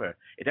 60s, whatever,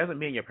 it doesn't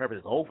mean your purpose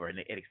is over and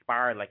it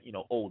expired like,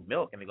 old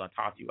milk and they're going to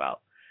toss you out.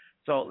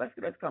 So let's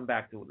come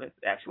back to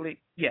it.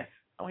 Yes,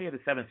 I want to hear the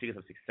 7 secrets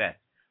of success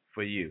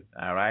for you.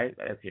 All right?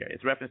 Let's hear it.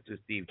 It's reference to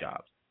Steve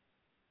Jobs.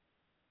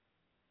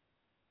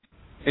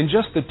 In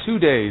just the 2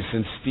 days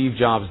since Steve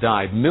Jobs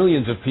died,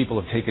 millions of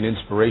people have taken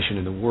inspiration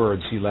in the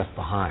words he left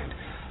behind.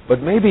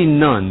 But maybe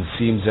none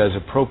seems as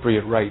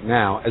appropriate right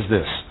now as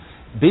this.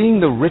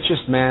 Being the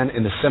richest man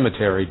in the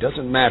cemetery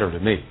doesn't matter to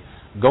me.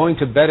 Going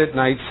to bed at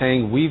night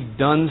saying we've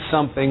done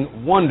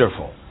something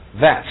wonderful,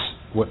 that's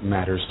what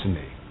matters to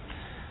me.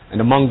 And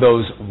among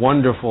those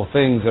wonderful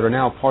things that are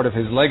now part of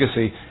his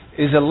legacy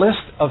is a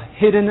list of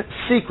hidden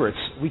secrets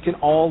we can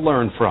all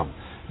learn from.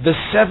 The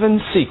 7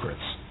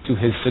 secrets to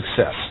his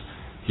success.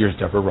 Here's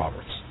Deborah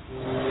Roberts.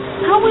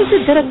 How is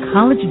it that a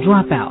college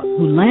dropout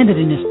who landed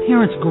in his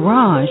parents'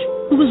 garage,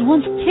 who was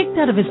once kicked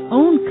out of his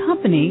own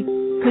company,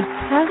 could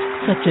cast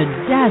such a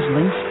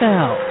dazzling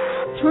spell,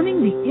 turning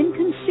the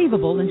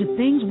inconceivable into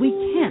things we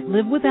can't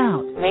live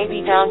without?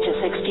 Maybe down to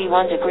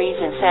 61 degrees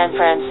in San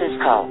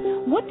Francisco.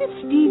 What did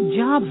Steve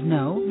Jobs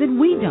know that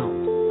we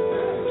don't?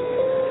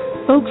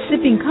 Folks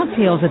sipping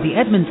cocktails at the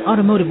Edmunds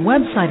Automotive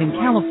website in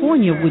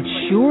California would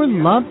sure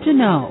love to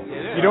know.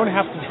 You don't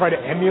have to try to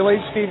emulate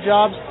Steve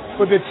Jobs,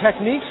 but the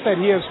techniques that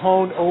he has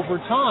honed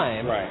over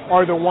time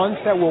are the ones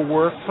that will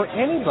work for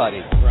anybody.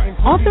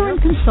 Author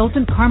and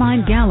consultant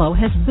Carmine Gallo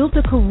has built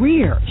a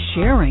career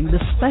sharing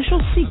the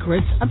special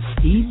secrets of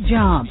Steve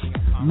Jobs,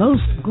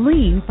 most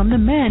gleaned from the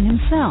man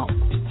himself.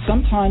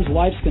 Sometimes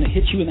life's going to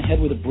hit you in the head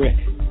with a brick.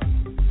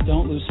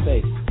 Don't lose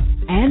faith.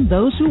 And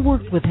those who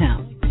worked with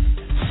him.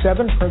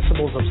 7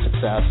 principles of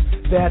success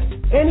that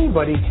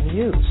anybody can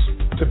use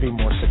to be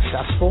more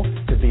successful,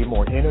 to be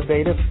more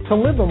innovative, to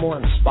live a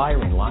more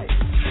inspiring life.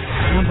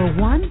 Number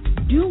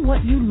 1, do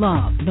what you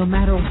love, no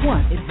matter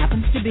what it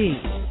happens to be.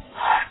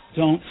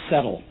 Don't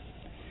settle.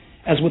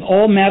 As with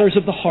all matters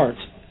of the heart,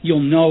 you'll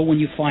know when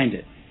you find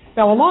it.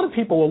 Now, a lot of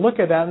people will look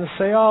at that and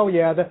say, oh,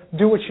 yeah,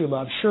 do what you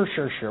love.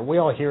 Sure. We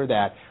all hear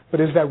that.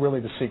 But is that really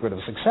the secret of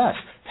success?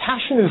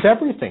 Passion is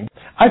everything.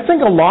 I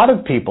think a lot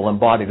of people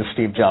embody the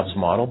Steve Jobs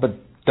model, but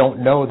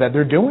don't know that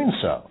they're doing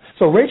so.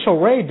 So Rachel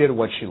Ray did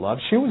what she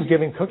loved. She was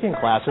giving cooking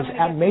classes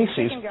at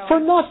Macy's for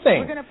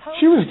nothing.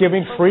 She was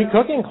giving free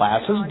cooking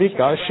classes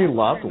because she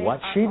loved what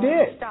she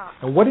did.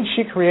 And what did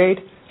she create?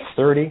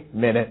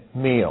 30-minute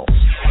meals.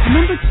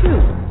 Number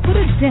 2, put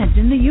a dent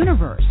in the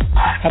universe.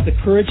 Have the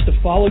courage to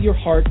follow your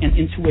heart and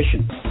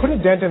intuition. Put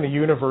a dent in the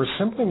universe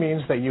simply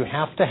means that you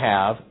have to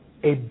have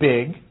a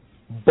big,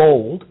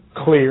 bold,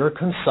 clear,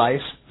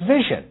 concise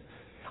vision.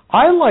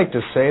 I like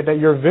to say that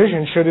your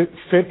vision should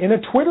fit in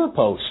a Twitter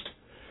post.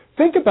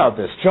 Think about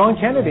this. John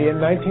Kennedy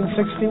in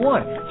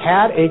 1961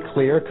 had a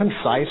clear,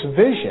 concise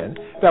vision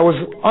that was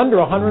under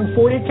 140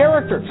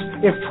 characters.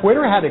 If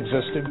Twitter had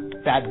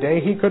existed that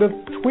day, he could have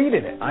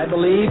tweeted it. I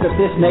believe that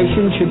this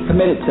nation should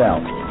commit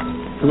itself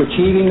to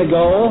achieving the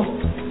goal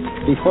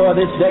before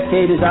this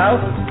decade is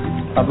out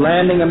of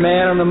landing a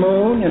man on the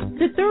moon.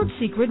 The third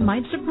secret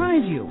might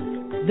surprise you.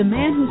 The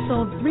man who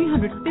sold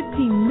 315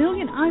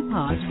 million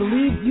iPods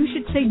believed you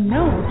should say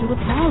no to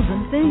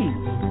 1,000 things.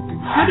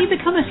 How do you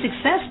become a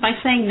success by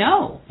saying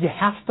no? You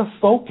have to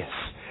focus.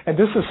 And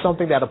this is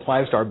something that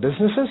applies to our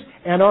businesses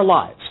and our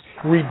lives.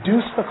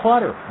 Reduce the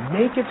clutter.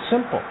 Make it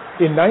simple.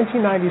 In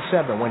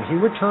 1997, when he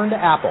returned to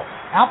Apple,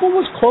 Apple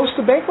was close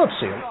to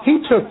bankruptcy.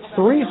 He took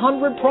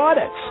 300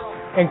 products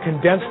and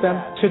condensed them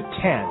to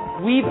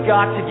 10. We've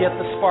got to get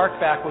the spark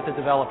back with the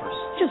developers.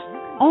 Just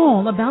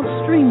all about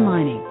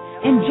streamlining.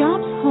 And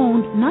Jobs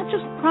honed not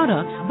just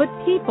products, but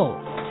people.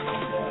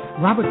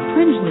 Robert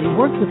Prinsley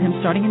worked with him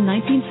starting in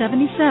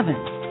 1977.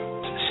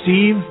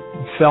 Steve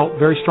felt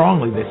very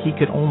strongly that he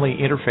could only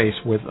interface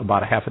with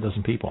about a half a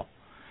dozen people.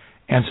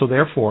 And so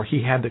therefore,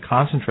 he had to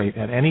concentrate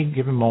at any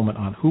given moment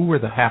on who were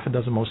the half a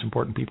dozen most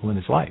important people in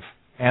his life.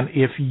 And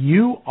if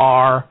you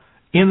are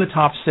in the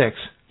top 6,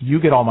 you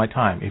get all my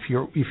time. If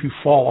you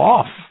fall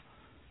off,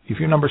 if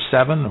you're number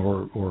 7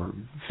 or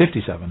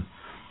 57,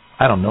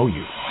 I don't know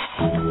you.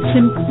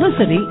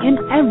 Simplicity in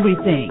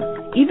everything,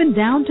 even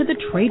down to the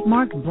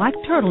trademark black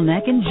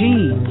turtleneck and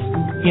jeans.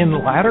 In the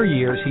latter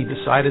years, he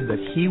decided that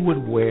he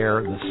would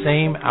wear the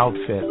same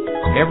outfit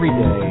every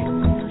day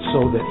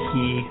so that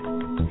he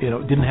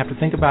didn't have to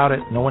think about it.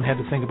 No one had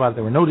to think about it.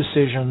 There were no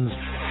decisions.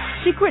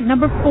 Secret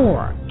number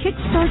 4,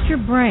 kickstart your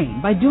brain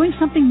by doing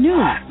something new,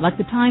 like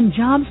the time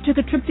Jobs took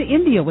a trip to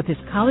India with his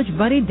college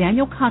buddy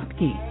Daniel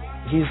Kotke.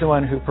 He's the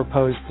one who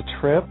proposed the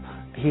trip.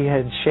 He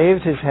had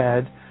shaved his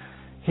head.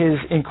 His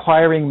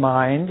inquiring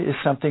mind is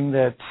something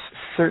that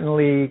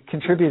certainly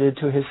contributed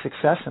to his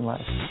success in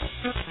life.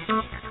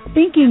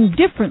 Thinking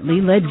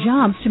differently led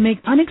Jobs to make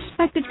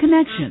unexpected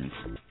connections.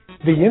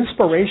 The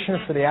inspiration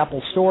for the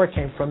Apple Store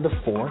came from the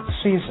 4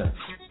 seasons.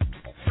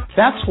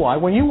 That's why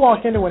when you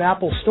walk into an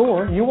Apple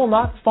Store, you will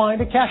not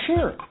find a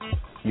cashier.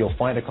 You'll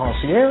find a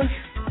concierge.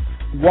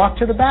 Walk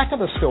to the back of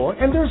the store,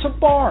 and there's a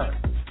bar.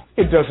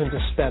 It doesn't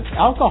dispense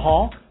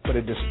alcohol, but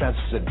it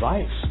dispenses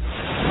advice.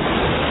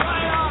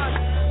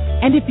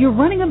 And if you're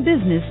running a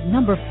business,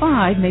 number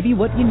 5 may be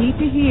what you need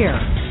to hear.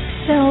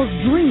 Sell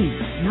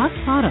dreams, not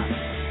products.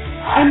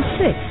 And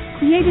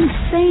 6, create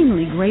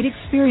insanely great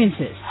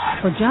experiences.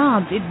 For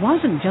Jobs, it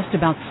wasn't just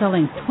about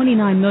selling 29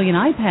 million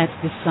iPads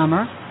this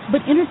summer, but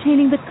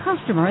entertaining the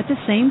customer at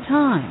the same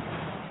time.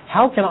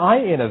 How can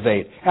I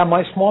innovate at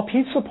my small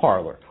pizza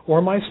parlor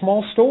or my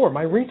small store,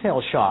 my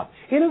retail shop?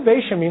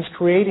 Innovation means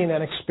creating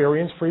an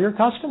experience for your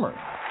customer.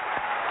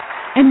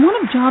 And one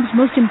of Jobs'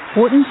 most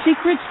important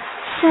secrets,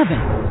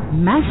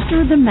 7,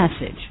 master the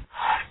message.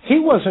 He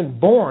wasn't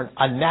born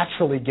a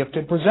naturally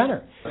gifted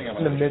presenter.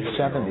 In the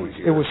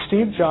mid-'70s, it was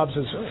Steve Jobs'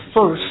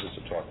 first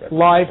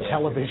live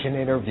television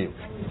interview.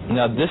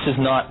 Now, this is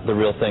not the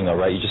real thing, though,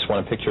 right? You just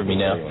want a picture of me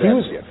now? He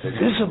was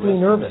visibly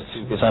nervous.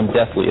 Because I'm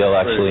deathly ill,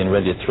 actually, and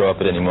ready to throw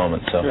up at any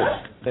moment. So,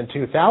 in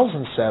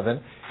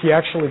 2007, he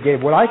actually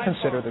gave what I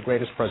consider the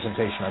greatest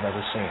presentation I've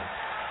ever seen,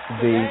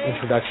 the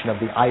introduction of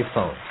the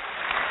iPhone.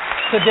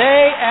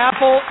 Today,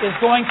 Apple is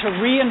going to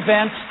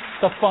reinvent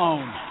the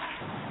phone.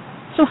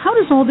 So how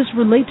does all this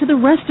relate to the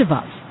rest of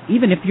us?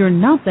 Even if you're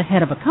not the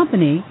head of a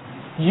company,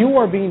 you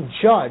are being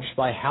judged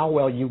by how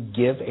well you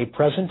give a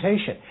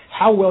presentation,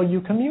 how well you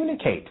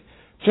communicate,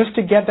 just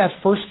to get that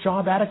first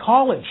job out of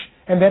college,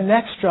 and then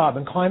next job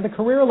and climb the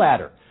career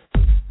ladder.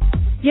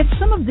 Yet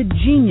some of the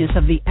genius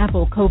of the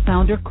Apple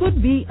co-founder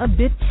could be a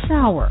bit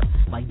sour,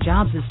 like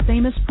Jobs'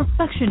 famous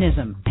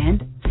perfectionism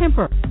and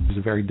temper. He's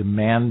a very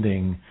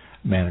demanding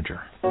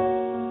manager.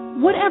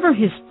 Whatever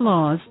his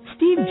flaws,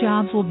 Steve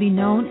Jobs will be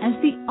known as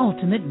the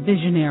ultimate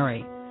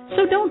visionary.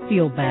 So don't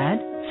feel bad.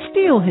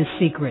 Steal his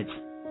secrets.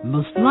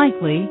 Most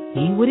likely,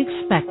 he would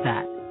expect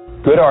that.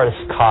 Good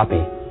artists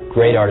copy.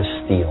 Great artists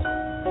steal.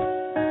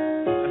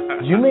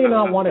 You may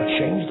not want to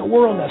change the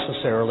world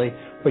necessarily,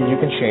 but you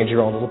can change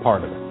your own little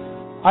part of it.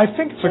 I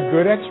think it's a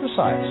good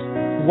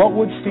exercise. What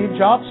would Steve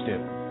Jobs do?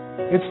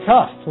 It's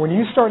tough. When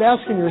you start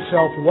asking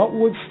yourself, what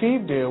would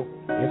Steve do?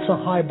 It's a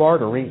high bar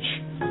to reach,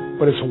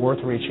 but it's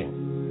worth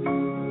reaching.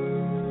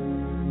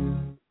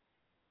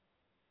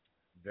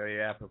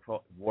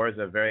 words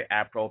are very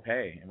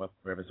apropos in what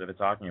Rivers are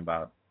talking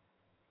about.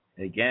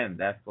 Again,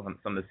 that's some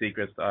of the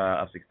secrets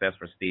of success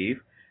for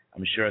Steve.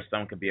 I'm sure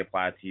some could be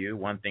applied to you.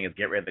 One thing is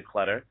get rid of the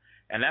clutter.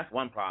 And that's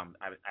one problem.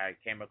 I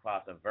came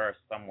across a verse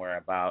somewhere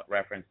about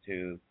reference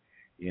to,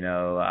 get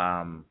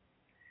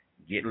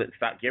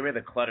rid of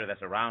the clutter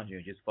that's around you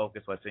and just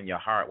focus what's in your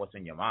heart, what's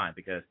in your mind,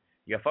 because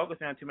you're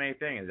focusing on too many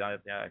things.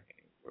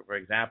 For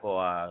example,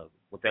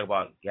 we'll talk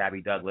about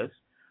Gabby Douglas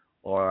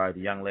or the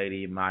young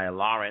lady Maya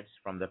Lawrence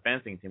from the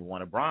fencing team who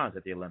won a bronze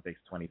at the Olympics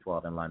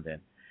 2012 in London.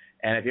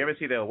 And if you ever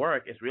see their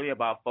work, it's really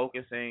about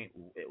focusing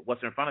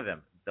what's in front of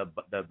them,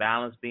 the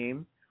balance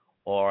beam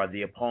or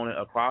the opponent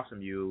across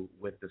from you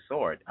with the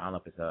sword. I don't know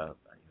if it's a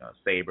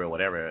saber or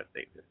whatever,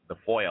 the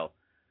foil.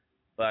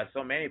 But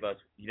so many of us,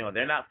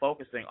 they're not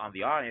focusing on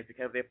the audience,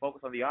 because if they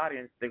focus on the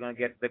audience, they're going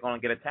to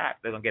get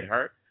attacked, they're going to get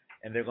hurt,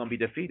 and they're going to be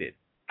defeated.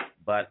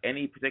 But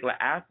any particular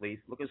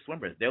athletes, look at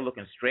swimmers, they're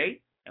looking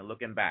straight and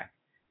looking back.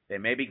 They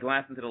may be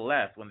glancing to the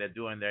left when they're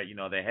doing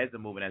their heads are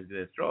moving as they do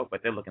their stroke,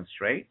 but they're looking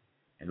straight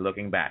and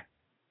looking back.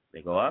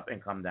 They go up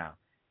and come down.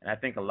 And I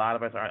think a lot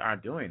of us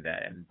aren't doing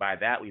that. And by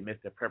that, we miss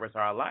the purpose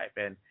of our life.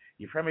 And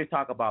you've heard me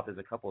talk about this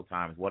a couple of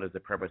times. What is the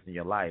purpose in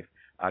your life?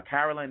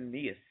 Carolyn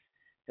Neas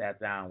sat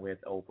down with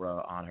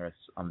Oprah on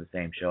the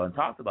same show and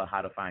talked about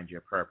how to find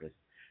your purpose.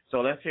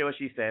 So let's hear what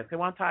she says. I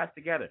want to tie us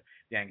together.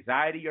 The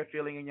anxiety you're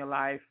feeling in your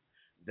life,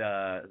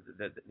 the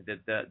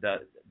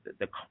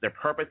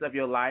purpose of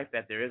your life,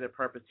 that there is a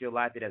purpose to your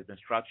life that has been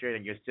structured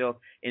and you're still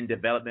in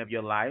development of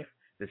your life,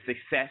 the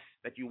success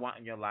that you want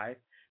in your life.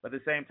 But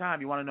at the same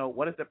time, you want to know,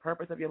 what is the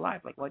purpose of your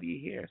life? Like, what do you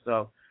hear?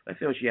 So let's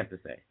see what she has to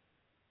say.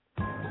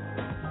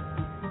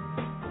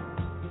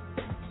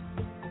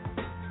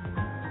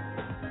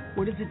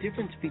 What is the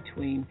difference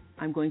between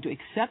I'm going to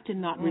accept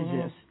and not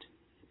resist?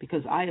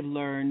 Because I have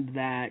learned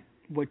that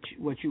what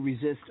you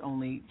resist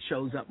only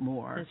shows up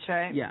more. That's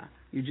right. Yeah.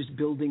 You're just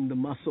building the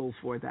muscle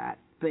for that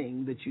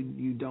thing that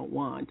you don't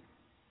want.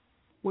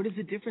 What is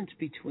the difference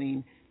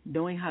between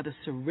knowing how to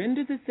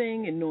surrender the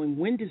thing and knowing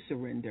when to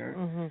surrender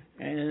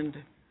and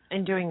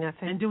doing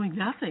nothing? And doing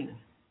nothing.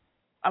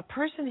 A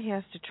person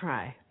has to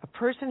try. A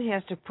person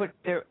has to put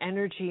their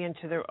energy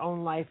into their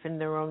own life and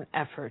their own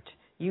effort.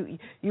 You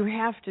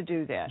have to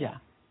do that. Yeah.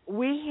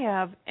 We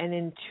have an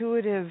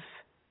intuitive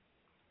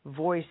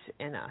voice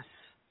in us.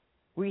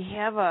 We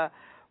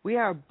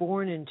are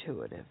born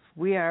intuitive.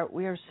 We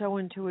are so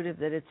intuitive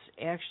that it's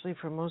actually,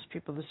 for most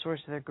people, the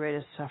source of their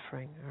greatest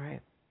suffering. All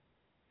right.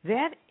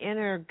 That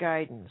inner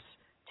guidance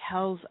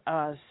tells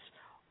us.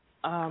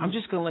 I'm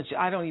just going to let you.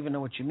 I don't even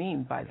know what you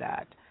mean by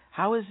that.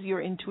 How is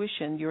your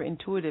intuition, your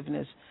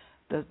intuitiveness,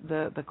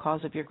 the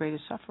cause of your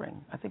greatest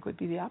suffering? I think it would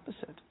be the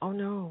opposite. Oh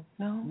no,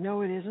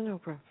 it isn't,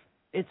 Oprah.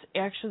 It's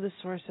actually the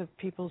source of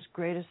people's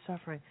greatest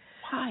suffering.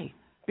 Why?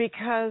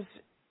 Because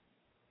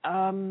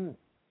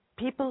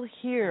people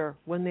hear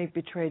when they've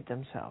betrayed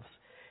themselves.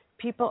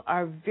 People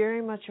are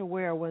very much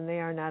aware when they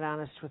are not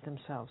honest with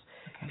themselves.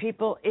 Okay.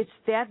 It's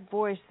that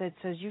voice that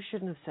says, you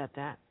shouldn't have said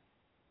that.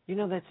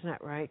 That's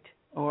not right.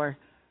 Or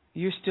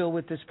you're still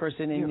with this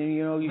person and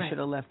you right. should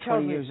have left 20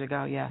 totally. years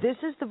ago. Yeah. This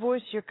is the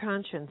voice of your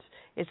conscience.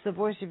 It's the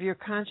voice of your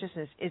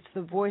consciousness. It's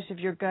the voice of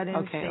your gut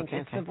instinct.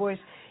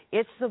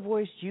 It's the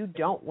voice you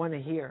don't want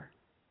to hear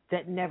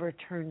that never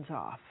turns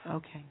off.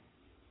 Okay.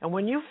 And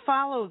when you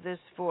follow this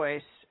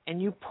voice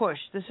and you push,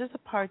 this is the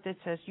part that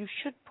says you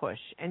should push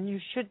and you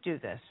should do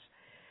this.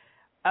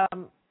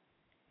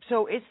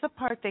 So it's the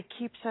part that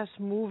keeps us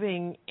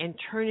moving and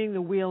turning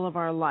the wheel of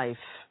our life.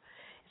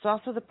 It's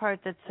also the part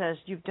that says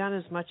you've done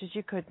as much as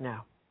you could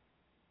now.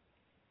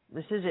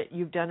 This is it.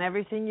 You've done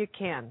everything you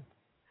can.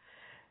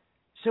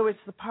 So it's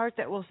the part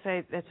that will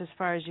say that's as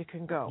far as you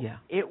can go. Yeah.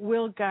 It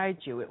will guide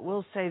you. It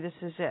will say this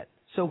is it.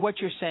 So what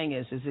you're saying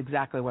is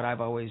exactly what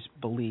I've always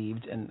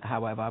believed and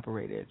how I've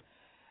operated.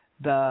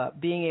 The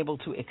being able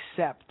to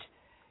accept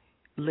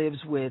lives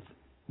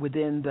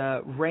within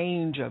the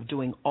range of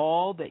doing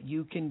all that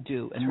you can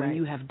do. And when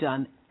you have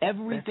done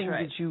everything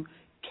that you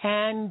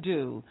can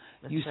do,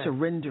 you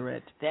surrender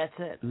it. That's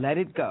it. Let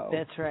it go.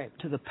 That's right.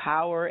 To the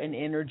power and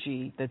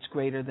energy that's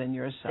greater than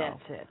yourself.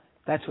 That's it.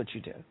 That's what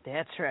you do.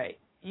 That's right.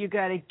 You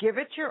got to give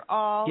it your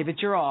all. Give it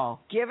your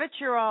all. Give it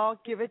your all.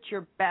 Give it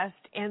your best.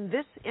 And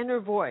this inner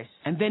voice.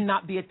 And then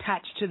not be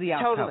attached to the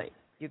outcome. Totally.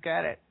 You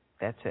got it.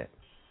 That's it.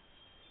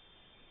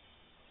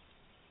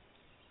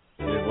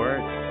 Good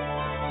words.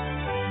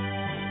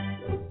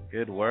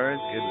 Good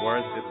words, good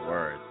words, good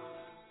words.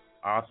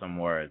 Awesome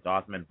words,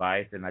 awesome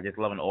advice, and I just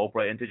love when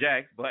Oprah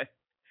interjects, but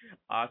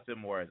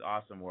awesome words,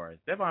 awesome words.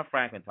 Devon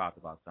Franklin talked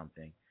about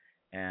something,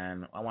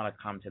 and I want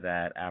to come to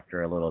that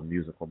after a little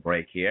musical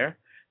break here,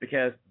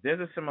 because there's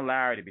a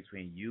similarity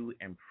between you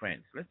and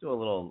Prince. Let's do a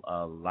little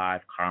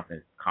live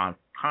concert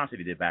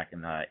he did back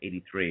in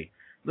 '83,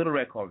 Little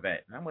Red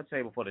Corvette. And I'm going to tell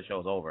you before the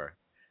show's over,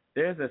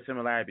 there's a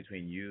similarity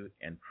between you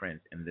and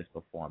Prince in this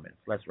performance.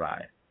 Let's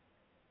ride.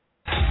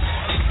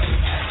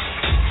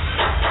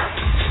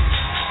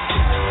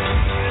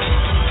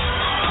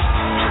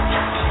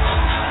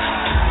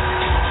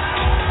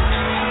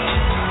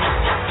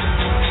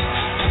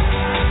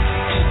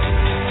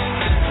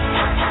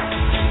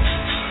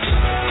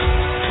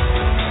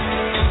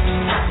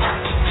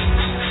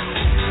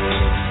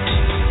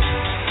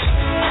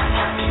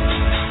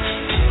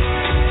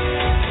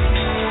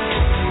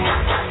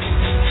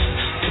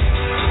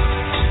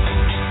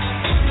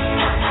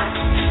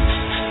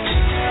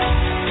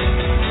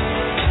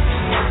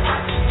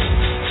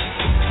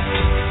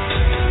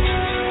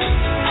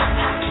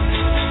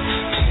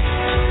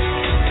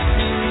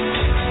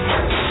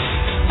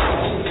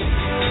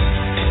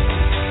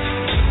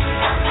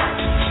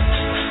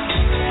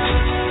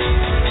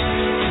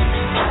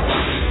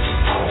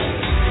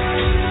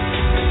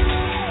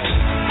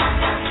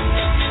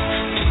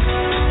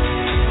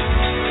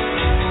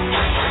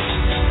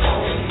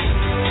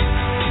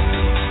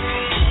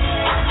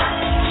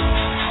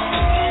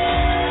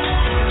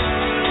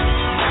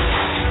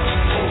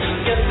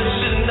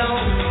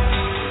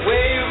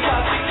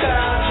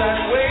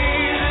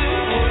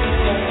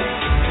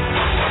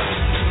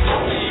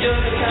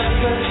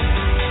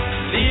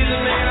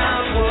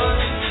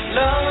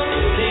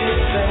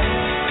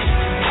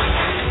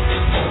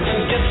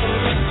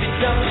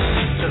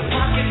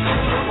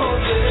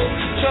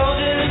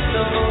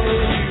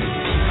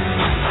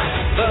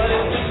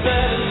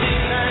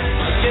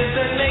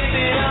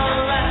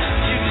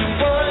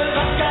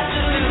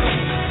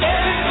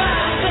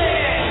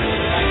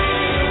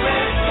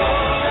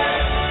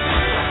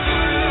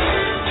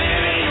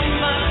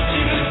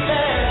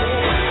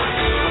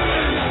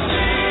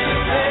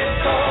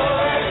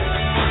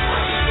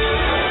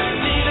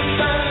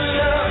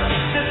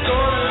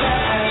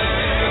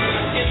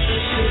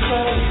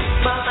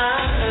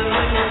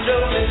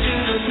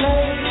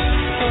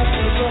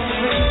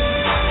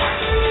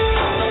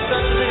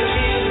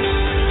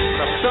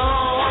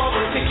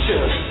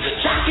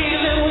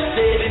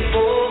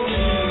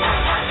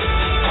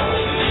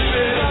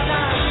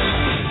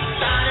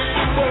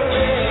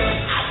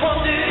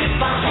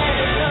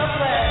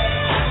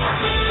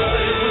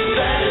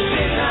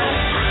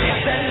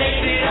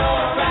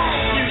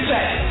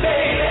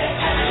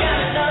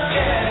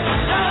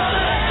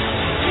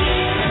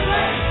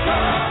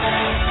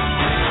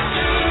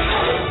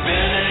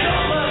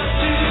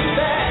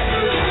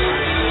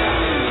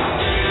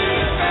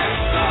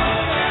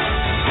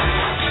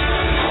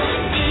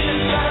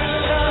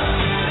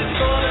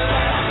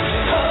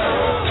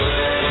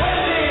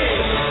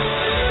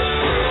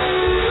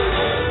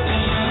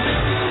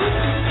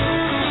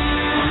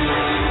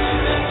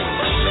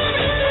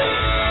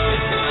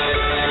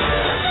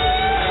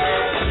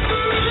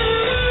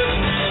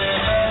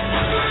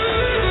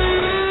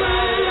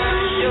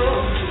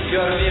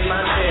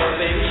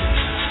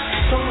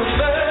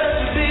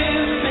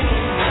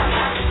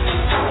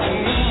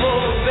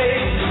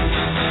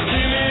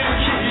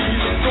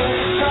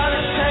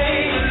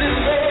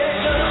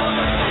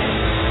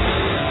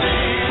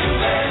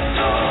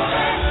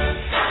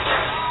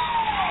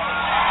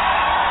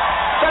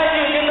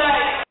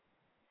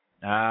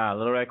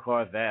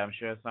 before that, I'm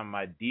sure some of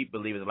my deep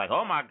believers are like,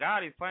 oh, my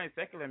God, he's playing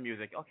secular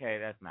music. Okay,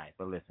 that's nice.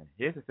 But listen,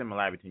 here's the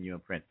similarity between you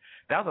and Prince.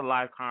 That was a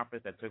live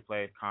concert that took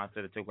place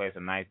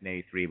in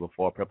 1983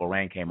 before Purple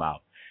Rain came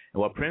out.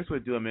 And what Prince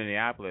would do in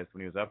Minneapolis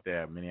when he was up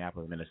there,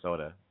 Minneapolis,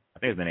 Minnesota, I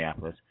think it was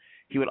Minneapolis,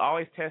 he would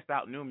always test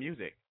out new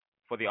music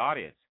for the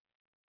audience.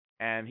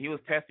 And he was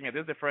testing it.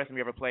 This is the first time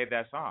we ever played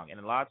that song. And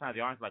a lot of times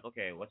the audience is like,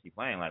 okay, what's he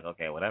playing? Like,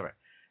 okay, whatever.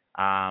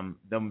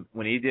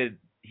 When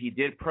he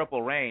did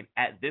Purple Rain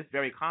at this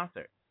very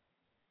concert.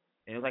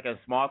 And it was like a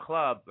small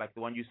club like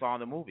the one you saw in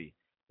the movie.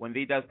 When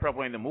he does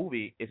Purple Rain in the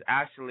movie, he's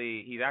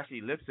actually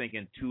lip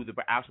syncing to the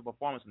actual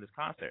performance in this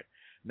concert.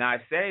 Now, I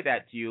say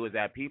that to you is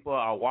that people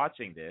are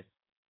watching this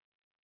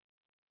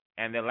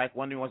and they're like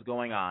wondering what's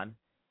going on,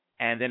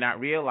 and they're not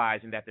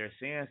realizing that they're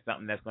seeing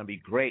something that's going to be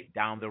great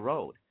down the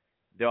road.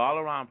 They're all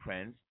around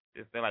Prince.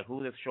 They're like,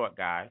 who's this short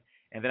guy?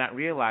 And they're not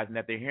realizing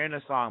that they're hearing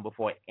the song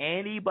before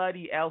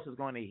anybody else is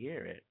going to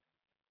hear it,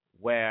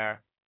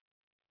 where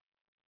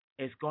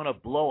it's going to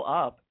blow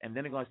up, and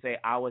then they're going to say,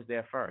 I was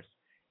there first.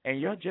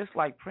 And you're just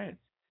like Prince.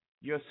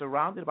 You're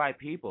surrounded by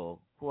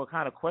people who are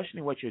kind of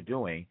questioning what you're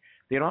doing.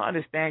 They don't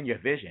understand your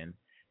vision.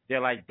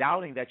 They're like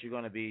doubting that you're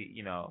going to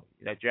be,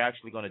 that you're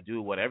actually going to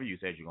do whatever you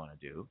said you're going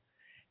to do.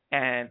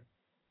 And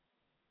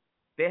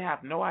they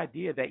have no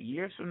idea that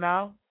years from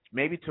now,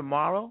 maybe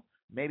tomorrow,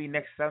 maybe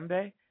next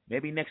Sunday,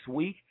 maybe next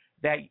week,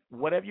 that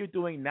whatever you're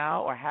doing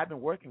now or have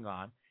been working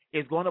on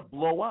is going to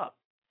blow up.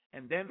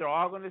 And then they're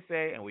all going to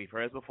say, and we've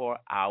heard this before,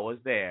 I was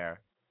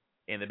there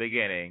in the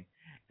beginning,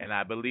 and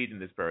I believed in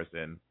this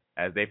person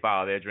as they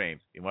follow their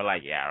dreams. And we're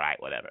like, yeah,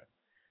 right, whatever.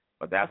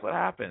 But that's what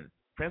happens.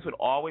 Prince would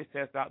always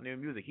test out new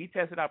music. He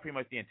tested out pretty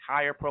much the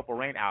entire Purple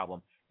Rain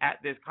album at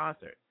this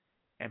concert.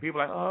 And people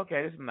are like, oh,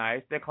 okay, this is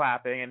nice. They're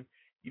clapping. And,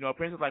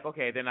 Prince was like,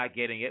 okay, they're not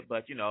getting it,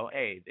 but,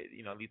 hey,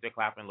 at least they're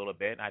clapping a little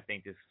bit, and I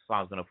think this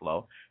song's going to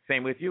flow.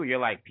 Same with you. You're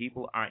like,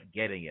 people aren't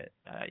getting it.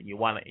 You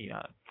want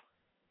to,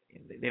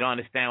 they don't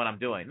understand what I'm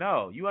doing.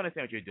 No, you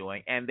understand what you're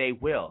doing, and they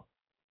will.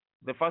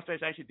 The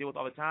frustration I actually deal with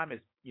all the time is,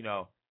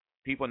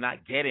 people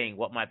not getting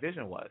what my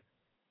vision was.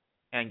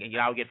 And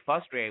I would get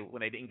frustrated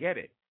when they didn't get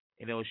it.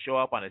 And it would show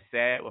up on a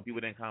set when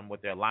people didn't come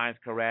with their lines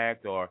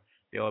correct, or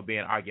they were being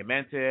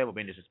argumentative or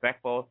being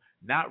disrespectful,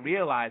 not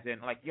realizing,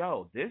 like,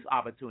 yo, this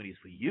opportunity is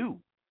for you.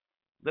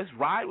 Let's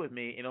ride with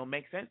me, and it'll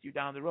make sense to you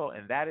down the road.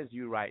 And that is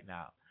you right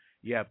now.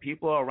 You have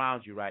people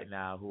around you right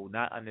now who are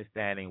not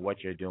understanding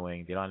what you're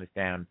doing. They don't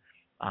understand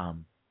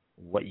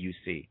what you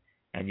see.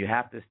 And you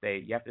have to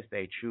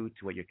stay true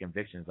to what your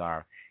convictions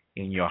are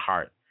in your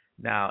heart.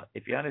 Now,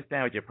 if you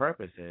understand what your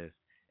purpose is,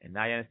 and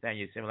now you understand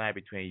your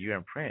similarity between you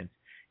and Prince,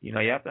 you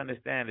have to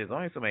understand there's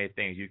only so many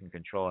things you can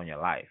control in your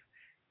life.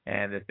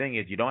 And the thing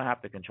is, you don't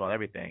have to control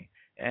everything.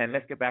 And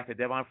let's get back to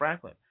Devon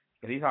Franklin,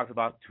 because he talks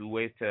about 2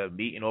 ways to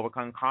meet and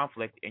overcome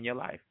conflict in your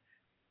life.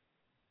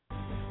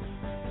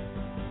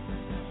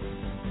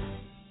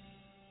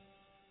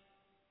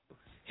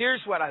 Here's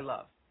what I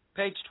love.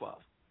 Page 12.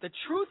 The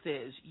truth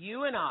is,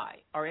 you and I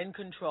are in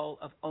control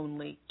of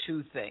only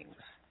 2 things.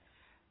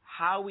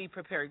 How we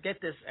prepare. Get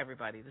this,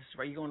 everybody. This is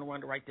where you're going to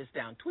want to write this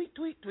down. Tweet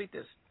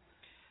this.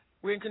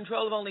 We're in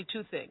control of only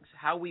 2 things.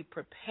 How we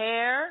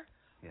prepare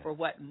for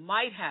what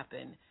might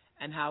happen,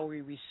 and how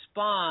we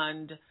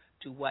respond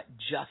to what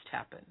just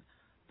happened.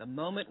 The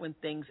moment when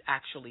things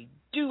actually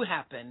do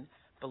happen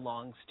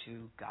belongs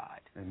to God.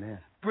 Amen.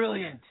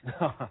 Brilliant.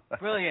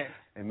 Brilliant.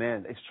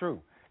 Amen. It's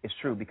true. It's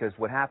true, because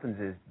what happens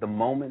is the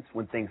moments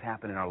when things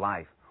happen in our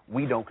life,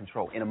 we don't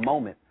control. In a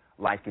moment,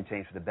 life can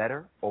change for the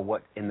better, or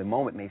what in the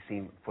moment may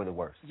seem for the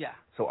worse. Yeah.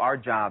 So our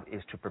job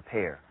is to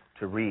prepare,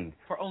 to read.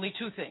 For only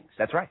 2 things.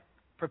 That's right.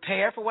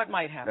 Prepare for what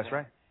might happen. That's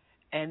right.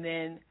 And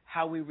then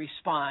how we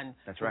respond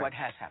to what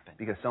has happened.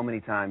 Because so many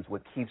times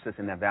what keeps us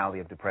in that valley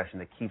of depression,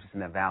 that keeps us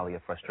in that valley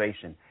of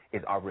frustration,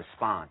 is our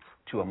response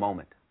to a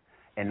moment,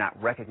 and not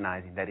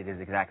recognizing that it is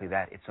exactly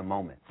that. It's a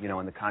moment. In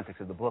the context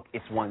of the book,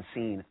 it's one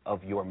scene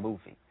of your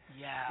movie.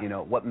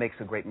 Yeah. What makes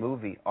a great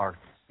movie are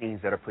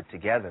scenes that are put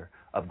together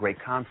of great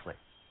conflict.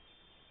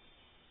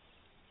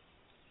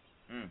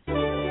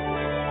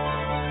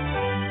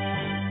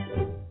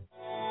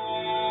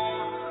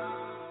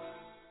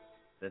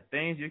 The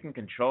things you can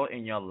control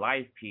in your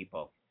life,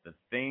 people. The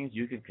things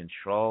you can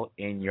control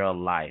in your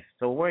life.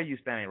 So where are you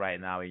standing right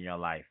now in your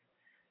life?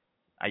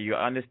 Are you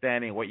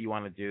understanding what you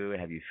want to do?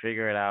 Have you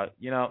figured it out?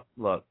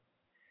 Look,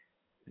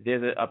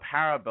 there's a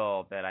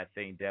parable that I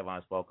think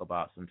Devon spoke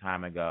about some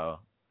time ago.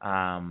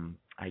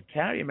 I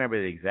can't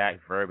remember the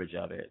exact verbiage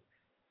of it,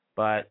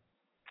 but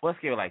let's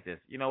give it like this.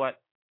 You know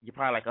what? You're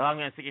probably like, oh, I'm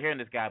going to sick of hearing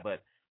this guy,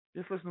 but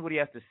just listen to what he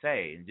has to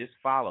say and just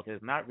follow, because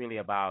it's not really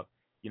about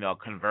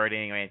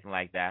converting or anything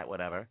like that,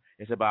 whatever.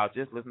 It's about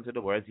just listen to the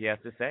words he has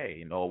to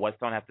say, what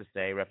Stone has to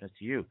say, reference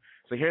to you.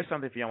 So here's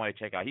something for you I want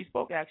to check out. He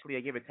spoke actually,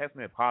 I gave a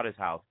testimony at Potter's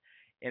house,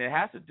 and it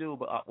has to do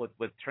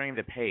with turning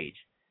the page.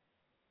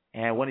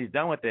 And when he's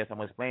done with this, I'm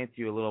going to explain to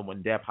you a little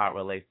in depth how it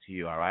relates to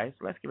you, all right?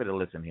 So let's give it a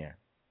listen here.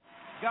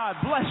 God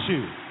bless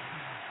you.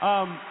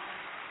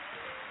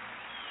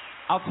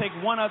 I'll take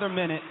one other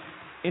minute.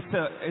 It's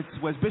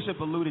as Bishop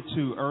alluded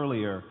to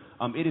earlier,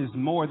 it is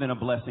more than a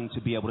blessing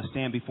to be able to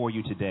stand before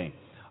you today.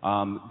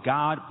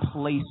 God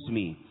placed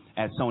me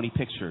at Sony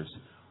Pictures.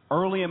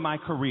 Early in my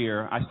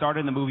career, I started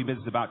in the movie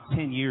business about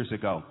 10 years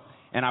ago,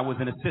 and I was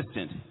an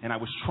assistant, and I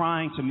was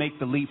trying to make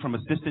the leap from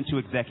assistant to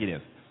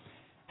executive.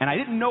 And I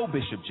didn't know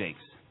Bishop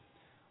Jakes,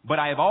 but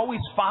I have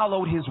always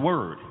followed his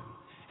word.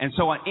 And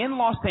so in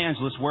Los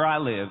Angeles, where I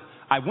live,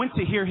 I went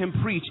to hear him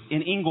preach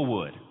in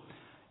Inglewood.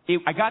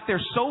 I got there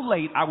so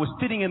late, I was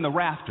sitting in the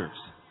rafters.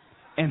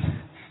 And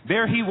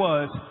there he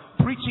was,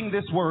 preaching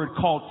this word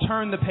called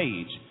Turn the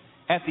Page.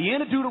 At the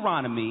end of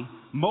Deuteronomy,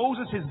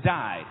 Moses has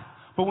died.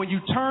 But when you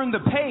turn the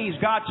page,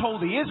 God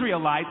told the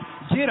Israelites,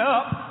 get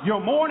up,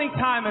 your mourning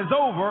time is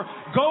over,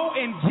 go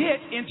and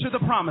get into the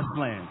promised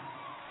land.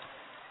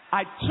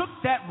 I took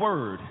that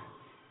word,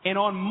 and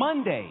on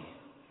Monday,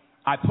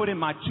 I put in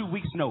my 2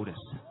 weeks notice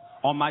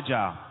on my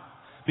job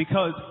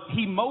because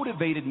he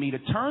motivated me to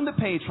turn the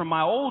page from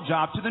my old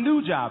job to the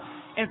new job.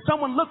 And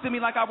someone looked at me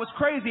like I was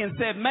crazy and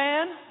said,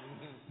 man,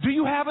 do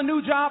you have a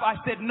new job? I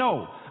said,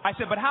 no. I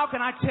said, but how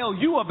can I tell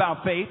you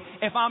about faith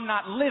if I'm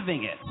not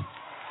living it?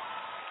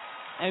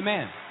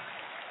 Amen.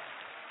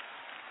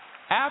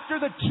 After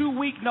the 2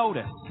 week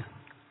notice,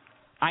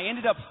 I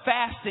ended up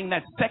fasting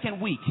that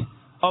second week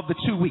of the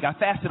 2 week. I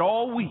fasted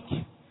all week.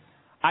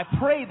 I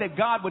prayed that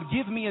God would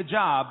give me a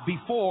job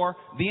before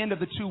the end of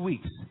the 2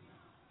 weeks.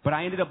 But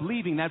I ended up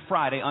leaving that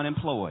Friday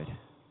unemployed.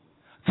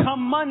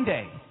 Come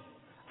Monday,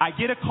 I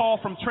get a call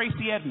from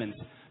Tracy Edmonds.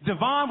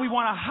 Devon, we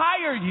want to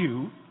hire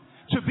you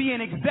to be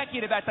an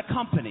executive at the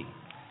company.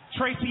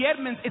 Tracy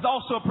Edmonds is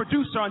also a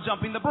producer on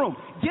Jumping the Broom.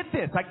 Get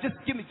this. Just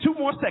give me 2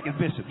 more seconds,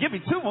 Bishop. Give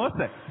me 2 more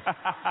seconds.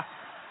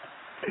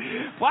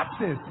 Watch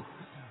this.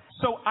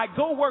 So I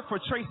go work for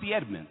Tracy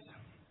Edmonds.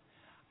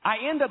 I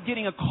end up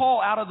getting a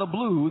call out of the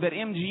blue that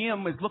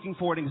MGM is looking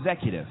for an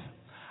executive.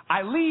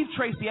 I leave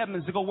Tracy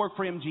Edmonds to go work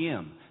for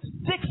MGM.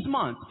 6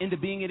 months into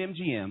being at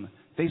MGM,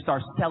 they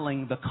start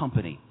selling the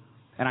company.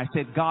 And I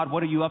said, God,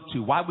 what are you up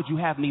to? Why would you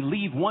have me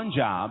leave one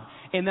job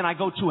and then I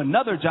go to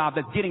another job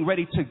that's getting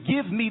ready to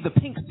give me the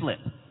pink slip?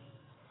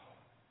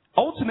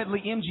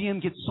 Ultimately,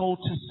 MGM gets sold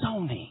to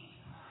Sony.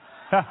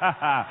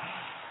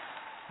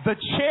 The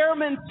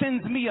chairman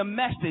sends me a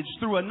message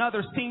through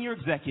another senior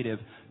executive.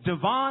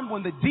 Devon,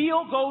 when the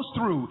deal goes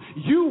through,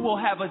 you will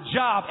have a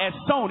job at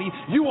Sony.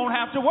 You won't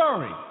have to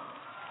worry.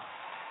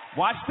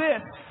 Watch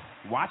this.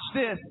 Watch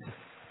this.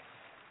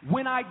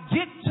 When I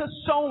get to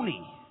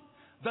Sony,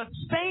 the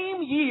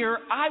same year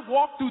I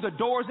walk through the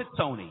doors at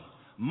Sony,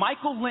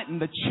 Michael Linton,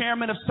 the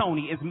chairman of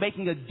Sony, is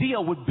making a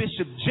deal with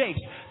Bishop Jakes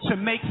to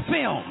make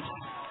films.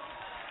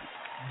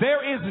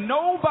 There is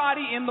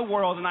nobody in the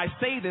world, and I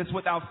say this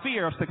without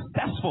fear of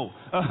successful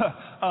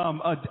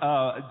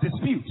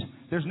dispute.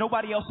 There's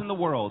nobody else in the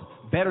world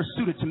better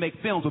suited to make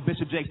films with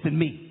Bishop Jakes than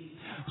me.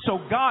 So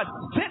God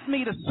sent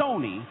me to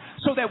Sony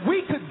so that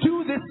we could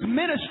do this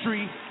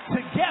ministry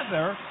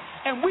together,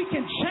 and we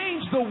can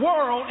change the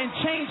world and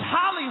change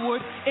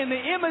Hollywood in the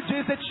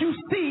images that you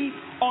see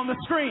on the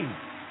screen.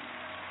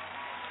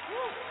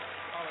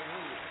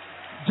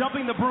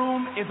 Jumping the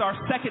Broom is our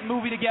second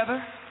movie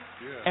together.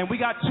 And we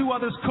got 2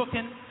 others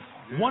cooking.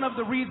 One of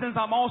the reasons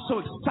I'm also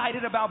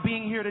excited about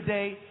being here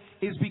today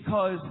is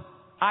because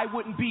I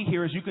wouldn't be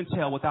here, as you can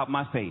tell, without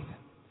my faith.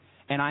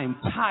 And I am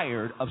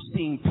tired of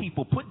seeing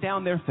people put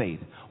down their faith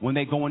when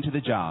they go into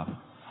the job.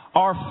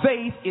 Our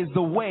faith is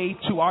the way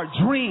to our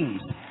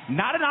dreams,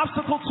 not an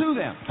obstacle to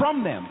them,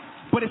 from them,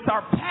 but it's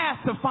our path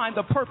to find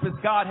the purpose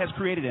God has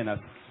created in us.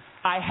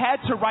 I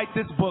had to write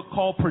this book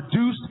called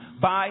Produced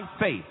by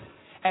Faith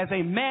as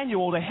a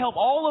manual to help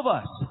all of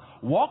us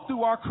walk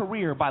through our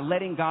career by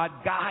letting God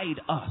guide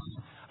us.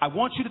 I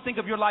want you to think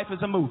of your life as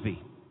a movie,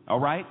 all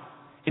right?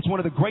 It's one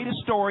of the greatest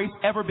stories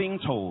ever being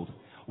told.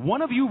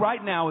 One of you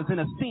right now is in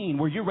a scene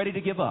where you're ready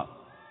to give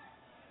up.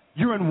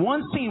 You're in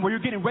one scene where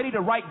you're getting ready to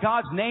write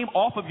God's name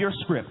off of your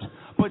script.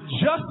 But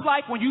just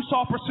like when you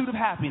saw Pursuit of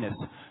Happiness,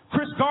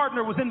 Chris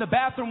Gardner was in the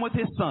bathroom with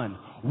his son.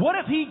 What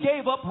if he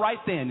gave up right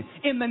then?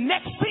 In the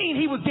next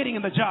scene, he was getting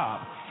in the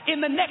job. In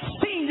the next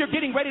scene, you're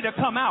getting ready to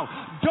come out.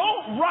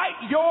 Don't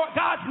write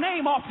God's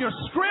name off your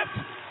script.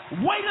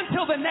 Wait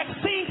until the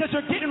next scene because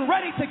you're getting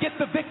ready to get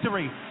the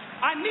victory.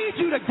 I need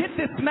you to get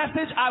this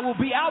message. I will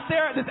be out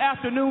there this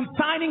afternoon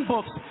signing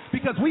books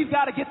because we've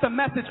got to get the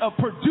message of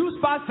Produced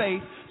by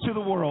Faith to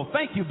the world.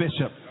 Thank you,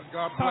 Bishop.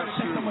 God bless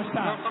you. So much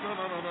time.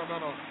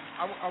 No.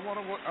 I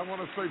want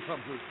to say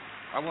something.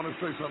 I want to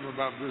say something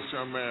about this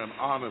young man.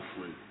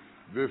 Honestly,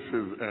 this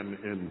is an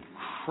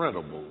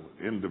incredible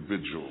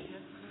individual.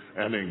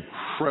 An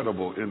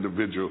incredible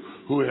individual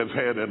who has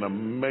had an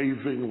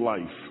amazing life,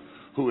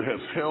 who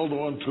has held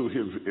on to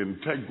his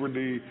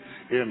integrity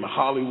in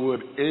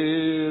Hollywood.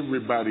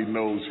 Everybody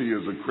knows he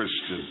is a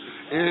Christian.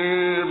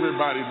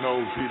 Everybody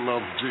knows he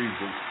loves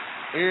Jesus.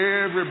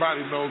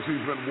 Everybody knows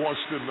he's been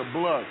washed in the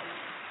blood.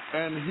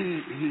 And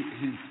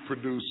he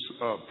produced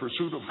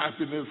Pursuit of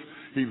Happiness.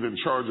 He's in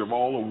charge of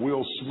all of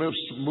Will Smith's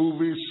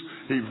movies.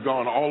 He's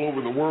gone all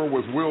over the world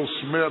with Will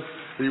Smith.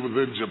 He was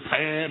in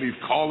Japan. He's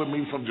calling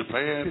me from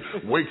Japan,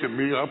 waking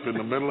me up in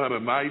the middle of the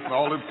night and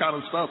all this kind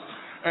of stuff.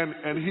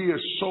 And he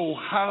is so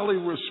highly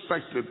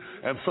respected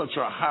and such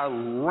a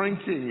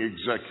high-ranking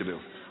executive,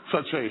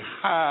 such a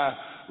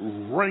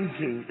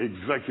high-ranking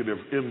executive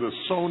in the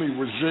Sony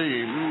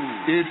regime.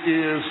 It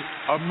is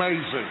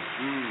amazing.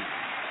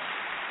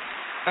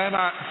 And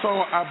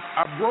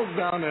I broke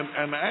down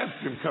and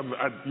asked him,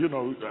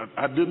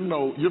 I didn't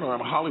know, in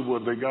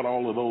Hollywood they got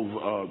all of those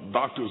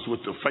doctors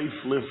with the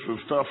facelifts and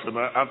stuff, and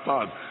I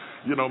thought,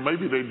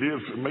 maybe they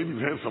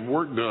had some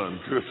work done,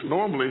 because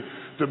normally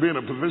to be in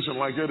a position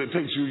like that, it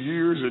takes you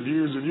years and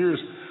years and years.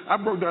 I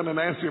broke down and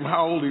asked him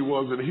how old he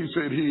was, and he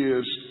said he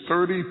is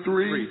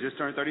 33. Just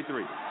turned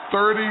 33.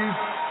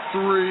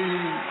 33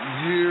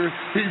 years.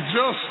 He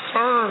just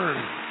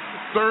turned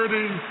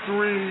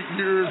 33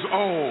 years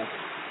old.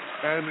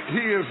 And he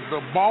is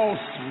the boss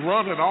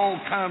running all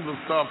kinds of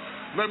stuff.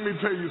 Let me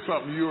tell you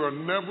something. You are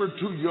never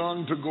too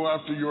young to go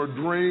after your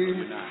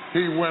dream.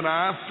 He went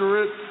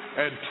after it.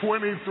 At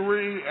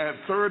 23, at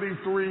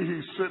 33,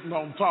 he's sitting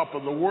on top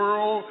of the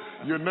world.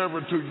 You're never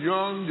too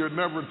young. You're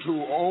never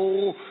too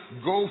old.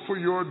 Go for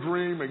your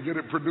dream and get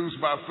it produced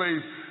by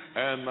faith.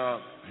 And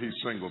he's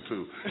single,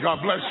 too.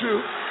 God bless you.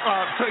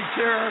 Take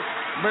care.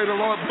 May the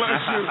Lord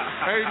bless you.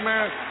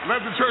 Amen.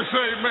 Let the church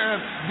say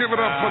amen. Give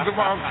it up for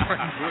Devon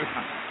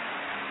Franklin.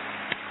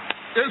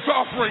 It's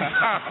offering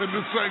time in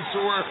the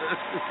sanctuary.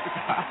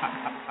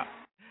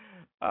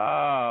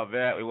 Oh,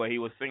 man. Well, he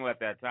was single at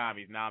that time.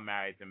 He's now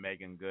married to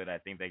Megan Good. I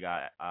think they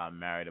got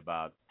married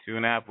about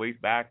 2.5 weeks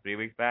back, 3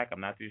 weeks back.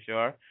 I'm not too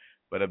sure.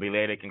 But a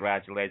belated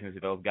congratulations to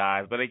those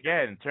guys. But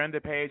again, turn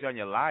the page on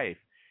your life.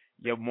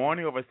 You're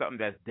mourning over something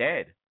that's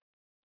dead.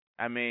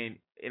 I mean,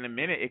 in a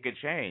minute, it could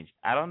change.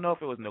 I don't know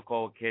if it was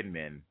Nicole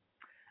Kidman.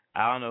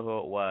 I don't know who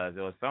it was.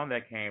 It was someone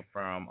that came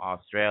from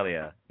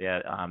Australia. They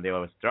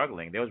were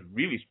struggling.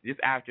 This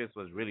actress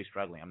was really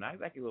struggling. I'm not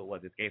exactly who it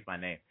was. It escapes my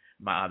name.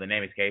 The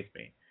name escapes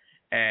me.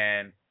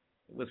 And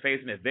was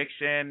facing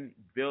eviction.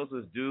 Bills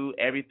was due.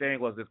 Everything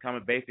was just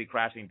coming basically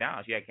crashing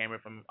down. She had came in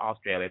from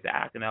Australia to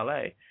act in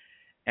L.A.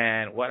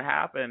 And what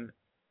happened,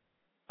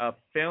 a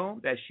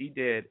film that she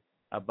did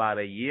about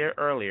a year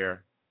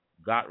earlier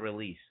got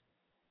released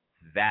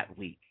that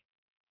week.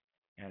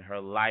 And her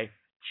life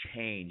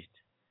changed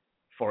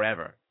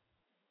forever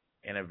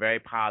in a very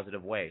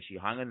positive way. She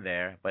hung in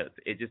there, but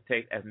it just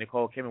takes, as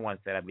Nicole Kidman once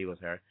said, I believe it was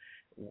her,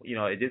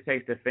 it just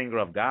takes the finger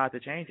of God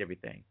to change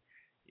everything.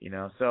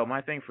 So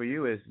my thing for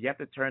you is you have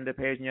to turn the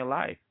page in your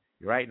life.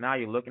 Right now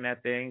you're looking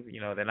at things,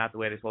 they're not the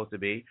way they're supposed to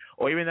be.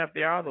 Or even if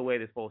they are the way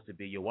they're supposed to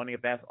be, you're wondering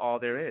if that's all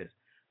there is.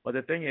 But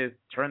the thing is,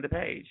 turn the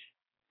page.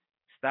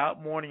 Stop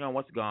mourning on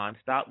what's gone.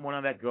 Stop mourning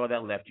on that girl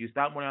that left you.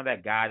 Stop mourning on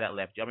that guy that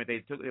left you. I mean,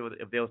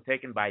 if they was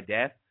taken by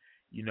death,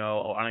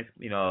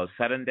 or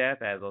sudden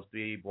death, as those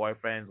 3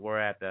 boyfriends were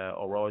at the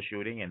Aurora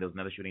shooting, and there was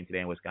another shooting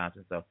today in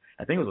Wisconsin. So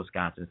I think it was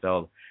Wisconsin.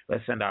 So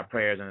let's send our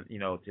prayers and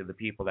to the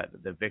people,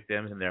 the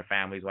victims and their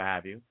families, what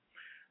have you.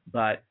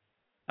 But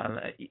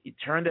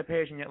turn the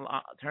page.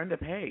 Turn the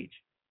page.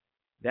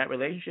 That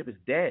relationship is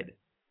dead.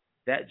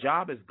 That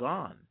job is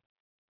gone.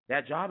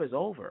 That job is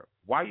over.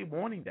 Why are you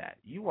mourning that?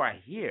 You are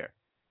here.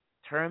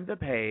 Turn the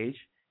page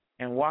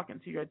and walk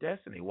into your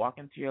destiny. Walk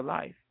into your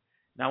life.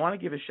 Now, I want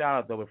to give a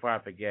shout-out, though, before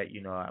I forget,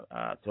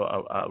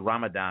 to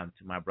Ramadan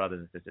to my brothers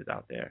and sisters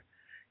out there,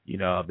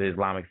 of the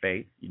Islamic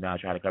faith. I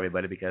try to cover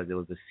everybody because it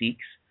was the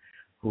Sikhs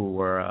who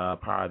were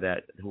part of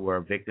that, who were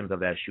victims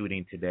of that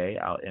shooting today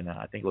out in,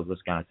 I think it was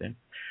Wisconsin.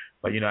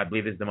 But, I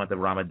believe it's the month of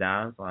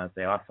Ramadan, so I want to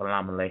say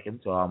assalamu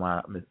alaikum to all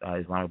my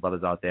Islamic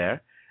brothers out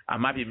there. I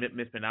might be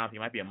mispronouncing.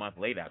 It might be a month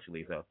late,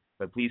 actually,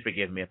 but please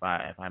forgive me if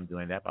I'm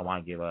doing that. But I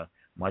want to give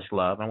much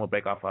love. I'm going to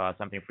break off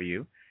something for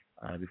you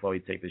before we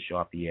take this show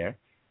off the air.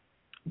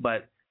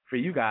 But for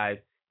you guys,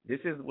 this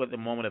is what the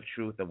moment of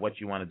truth of what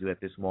you want to do at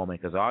this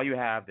moment, because all you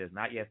have, there's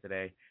not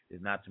yesterday,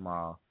 there's not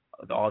tomorrow.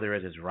 All there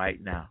is right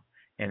now.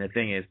 And the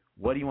thing is,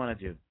 what do you want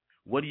to do?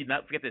 What do you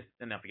not forget this?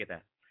 No, forget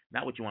that.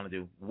 Not what you want to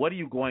do. What are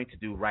you going to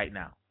do right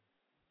now?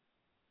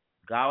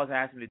 God was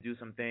asking me to do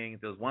some things.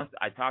 There was once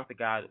I talked to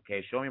God,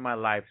 okay, show me my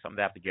life, something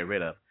that I have to get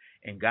rid of.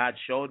 And God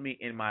showed me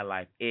in my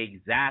life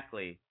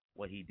exactly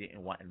what he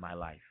didn't want in my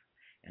life.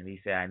 And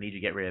he said, I need you to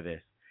get rid of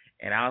this.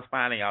 And I was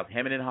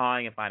hemming and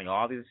hawing and finding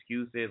all these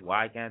excuses,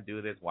 why I can't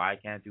do this, why I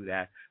can't do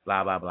that,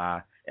 blah, blah,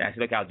 blah. And I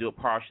said, okay, I'll do it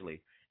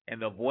partially.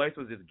 And the voice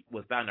was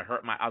starting to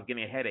hurt I was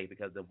getting a headache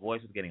because the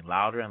voice was getting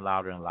louder and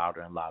louder and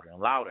louder and louder and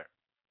louder.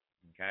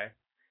 Okay?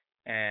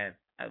 And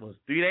it was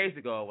 3 days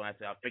ago when I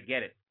said,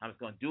 forget it. I'm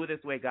just going to do it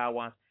this way God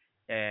wants.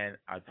 And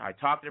I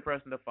talked to the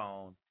person on the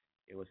phone.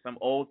 It was some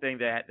old thing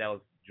that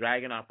was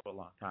dragging on for a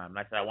long time. And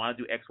I said, I want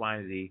to do X, Y,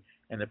 and Z.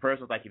 And the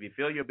person was like, if you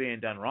feel you're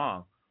being done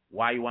wrong,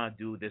 why you want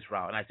to do this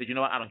route? And I said, you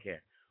know what? I don't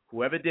care.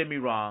 Whoever did me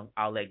wrong,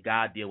 I'll let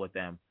God deal with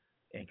them.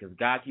 And because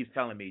God keeps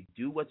telling me,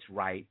 do what's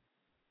right,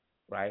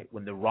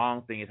 when the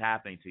wrong thing is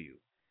happening to you.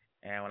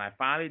 And when I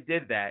finally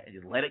did that and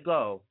just let it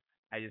go,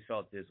 I just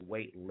felt this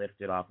weight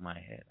lifted off my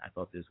head. I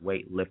felt this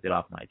weight lifted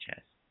off my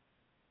chest.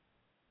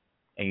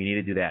 And you need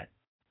to do that.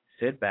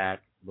 Sit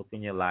back, look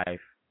in your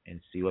life, and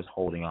see what's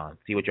holding on.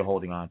 See what you're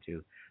holding on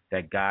to.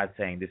 That God's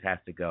saying this has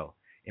to go.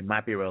 It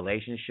might be a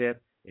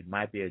relationship It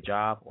might be a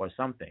job or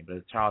something. But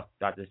as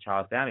Dr.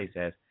 Charles Stanley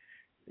says,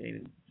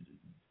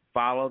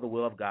 follow the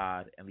will of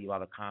God and leave all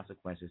the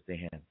consequences to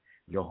Him.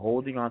 You're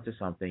holding on to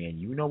something, and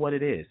you know what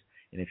it is.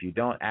 And if you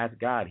don't, ask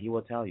God. He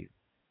will tell you.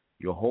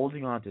 You're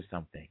holding on to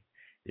something.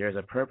 There's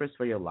a purpose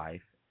for your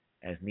life,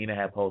 as Nina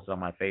had posted on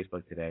my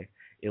Facebook today.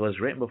 It was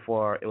written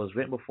before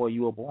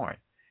you were born.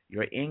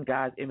 You're in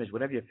God's image,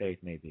 whatever your faith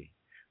may be.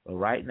 But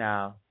right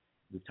now,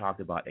 we've talked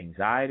about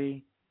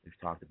anxiety. We've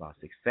talked about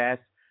success.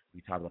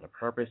 We talked about a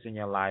purpose in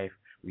your life.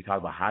 We talked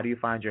about how do you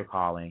find your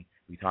calling.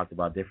 We talked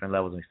about different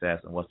levels of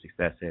success and what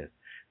success is.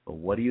 But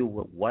what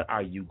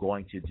are you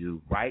going to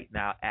do right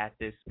now at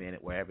this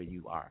minute, wherever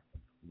you are?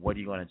 What are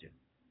you going to do?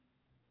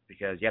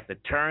 Because you have to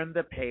turn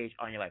the page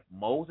on your life.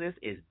 Moses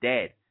is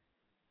dead.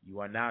 You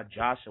are now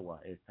Joshua.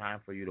 It's time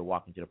for you to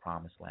walk into the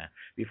promised land.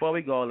 Before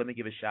we go, let me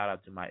give a shout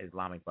out to my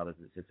Islamic brothers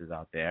and sisters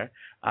out there.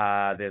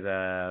 There's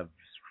a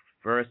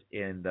verse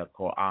in the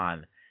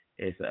Quran.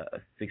 It's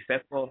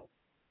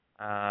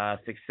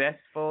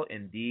successful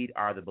indeed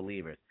are the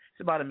believers.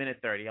 It's about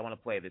 1:30. I want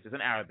to play this. It's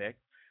in Arabic,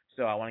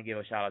 so I want to give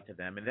a shout out to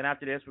them. And then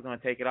after this, we're going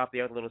to take it off the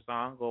air with a little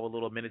song, go over a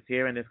little minutes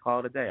here, and just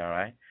call it a day. All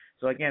right.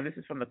 So again, this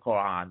is from the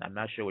Quran. I'm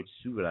not sure which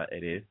surah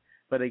it is,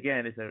 but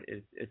again, it's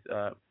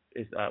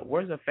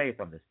words of faith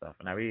on this stuff,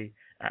 and I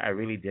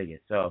really dig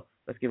it. So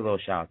let's give a little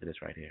shout out to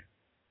this right here.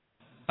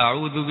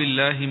 أعوذ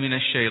بالله من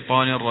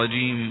الشيطان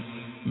الرجيم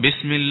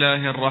بسم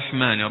الله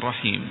الرحمن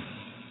الرحيم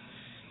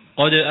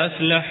قد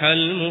أفلح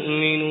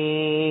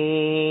المؤمنون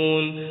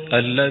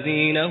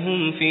الذين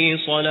هم في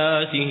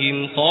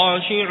صلاتهم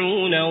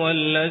خاشعون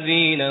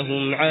والذين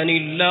هم عن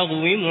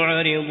اللغو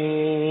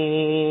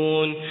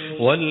معرضون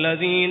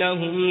والذين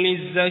هم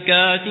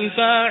للزكاة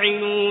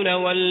فاعلون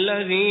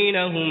والذين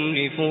هم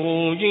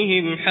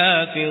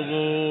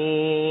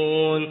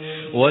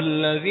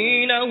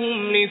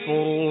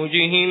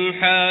لفروجهم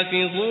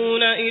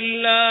حافظون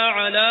إلا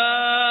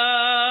على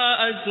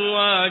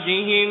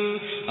أزواجهم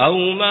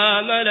أو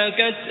ما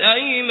ملكت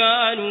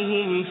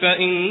أيمانهم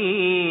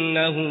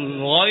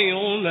فإنهم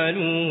غير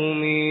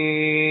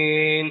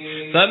ملومين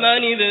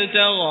فمن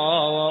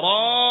ابتغى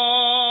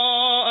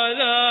وراء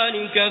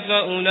ذلك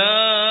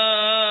فأولئك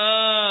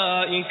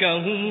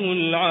هم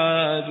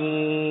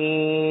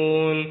العادون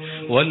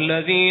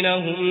والذين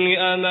هم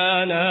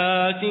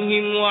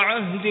لأماناتهم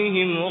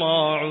وعهدهم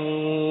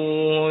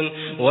راعون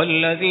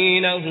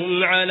والذين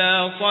هم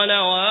على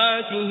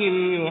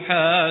صلواتهم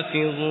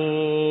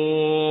يحافظون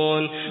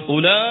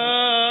أولئك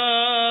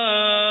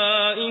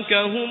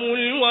هم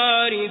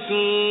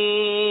الوارثون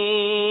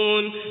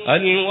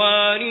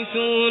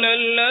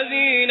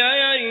الذين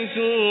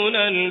يرثون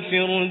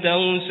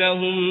الفردوس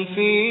هم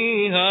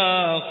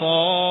فيها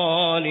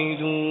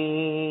خالدون.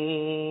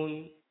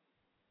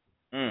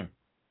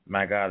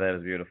 My God, that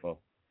is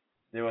beautiful.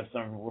 There were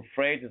some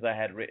phrases I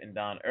had written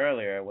down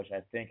earlier, which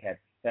I think had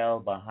fell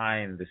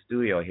behind the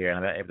studio here, and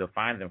I'm not able to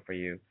find them for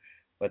you.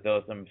 But there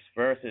were some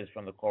verses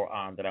from the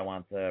Quran that I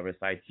want to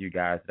recite to you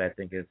guys that I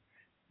think is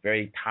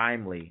very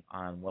timely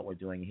on what we're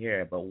doing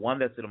here. But one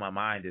that's in my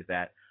mind is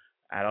that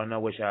I don't know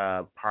which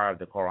part of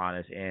the Quran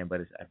it's in,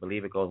 but I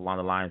believe it goes along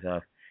the lines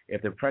of,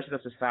 if the pressures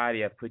of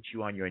society have put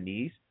you on your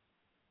knees,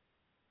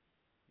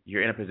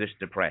 you're in a position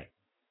to pray.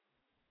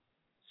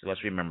 So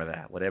let's remember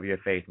that, whatever your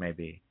faith may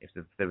be. If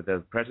the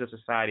pressures of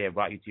society have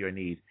brought you to your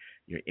knees,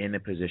 you're in a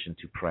position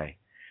to pray.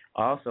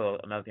 Also,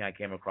 another thing I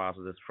came across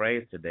was this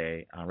phrase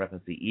today in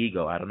reference to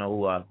ego. I don't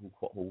know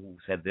who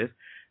said this,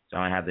 so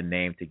I don't have the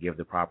name to give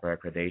the proper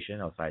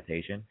accreditation or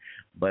citation,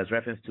 but it's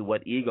reference to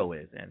what ego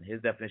is. And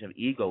his definition of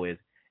ego is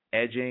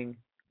edging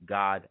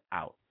God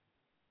out.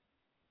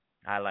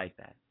 I like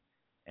that.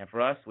 And for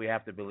us, we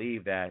have to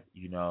believe that,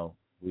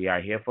 we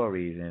are here for a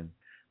reason.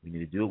 We need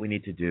to do what we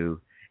need to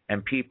do.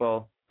 And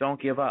people,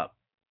 don't give up.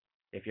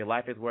 If your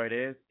life is where it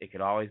is, it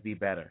could always be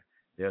better.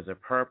 There's a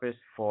purpose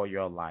for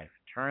your life.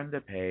 Turn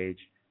the page,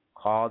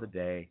 call the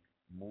day,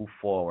 move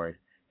forward,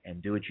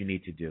 and do what you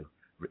need to do.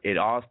 It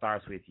all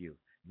starts with you,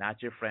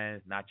 not your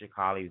friends, not your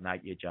colleagues,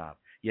 not your job.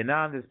 You're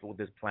not on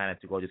this planet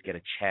to go just get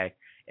a check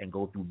and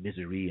go through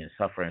misery and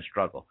suffer and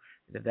struggle.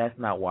 That's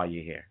not why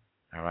you're here,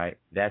 all right?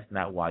 That's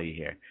not why you're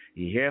here.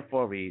 You're here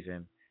for a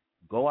reason.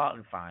 Go out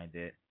and find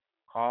it,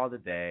 call the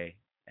day,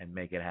 and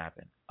make it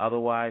happen.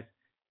 Otherwise,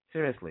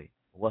 seriously,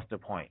 what's the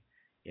point?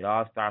 It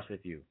all starts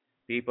with you.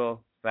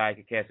 People, Sai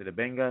Kekesi the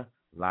Benga,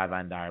 live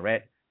and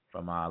direct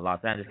from Los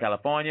Angeles,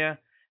 California.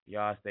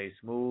 Y'all stay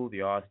smooth.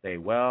 Y'all stay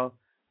well.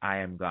 I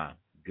am gone.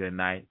 Good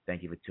night.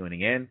 Thank you for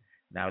tuning in.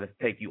 Now let's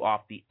take you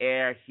off the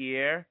air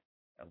here.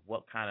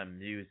 What kind of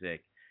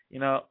music?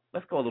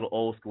 Let's go a little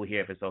old school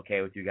here if it's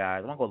okay with you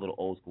guys. I want to go a little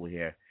old school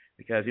here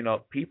because,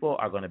 people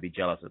are going to be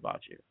jealous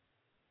about you.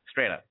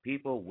 Straight up.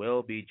 People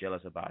will be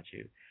jealous about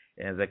you.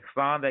 And it's a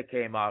song that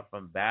came out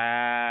from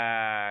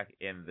back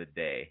in the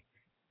day.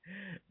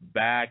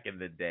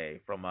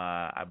 From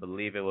I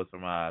believe it was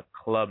from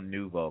Club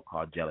Nouveau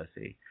called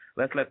Jealousy.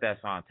 Let's let that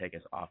song take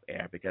us off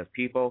air because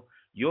people,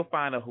 you'll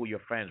find out who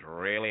your friends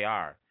really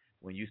are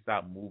when you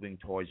stop moving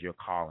towards your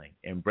calling.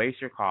 Embrace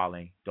your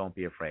calling. Don't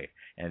be afraid.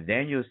 And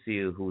then you'll see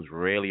who's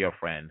really your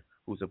friend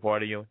who's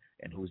supporting you,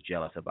 and who's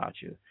jealous about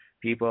you.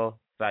 People,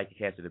 Psychic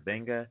Catcher the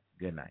Benga,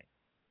 good night.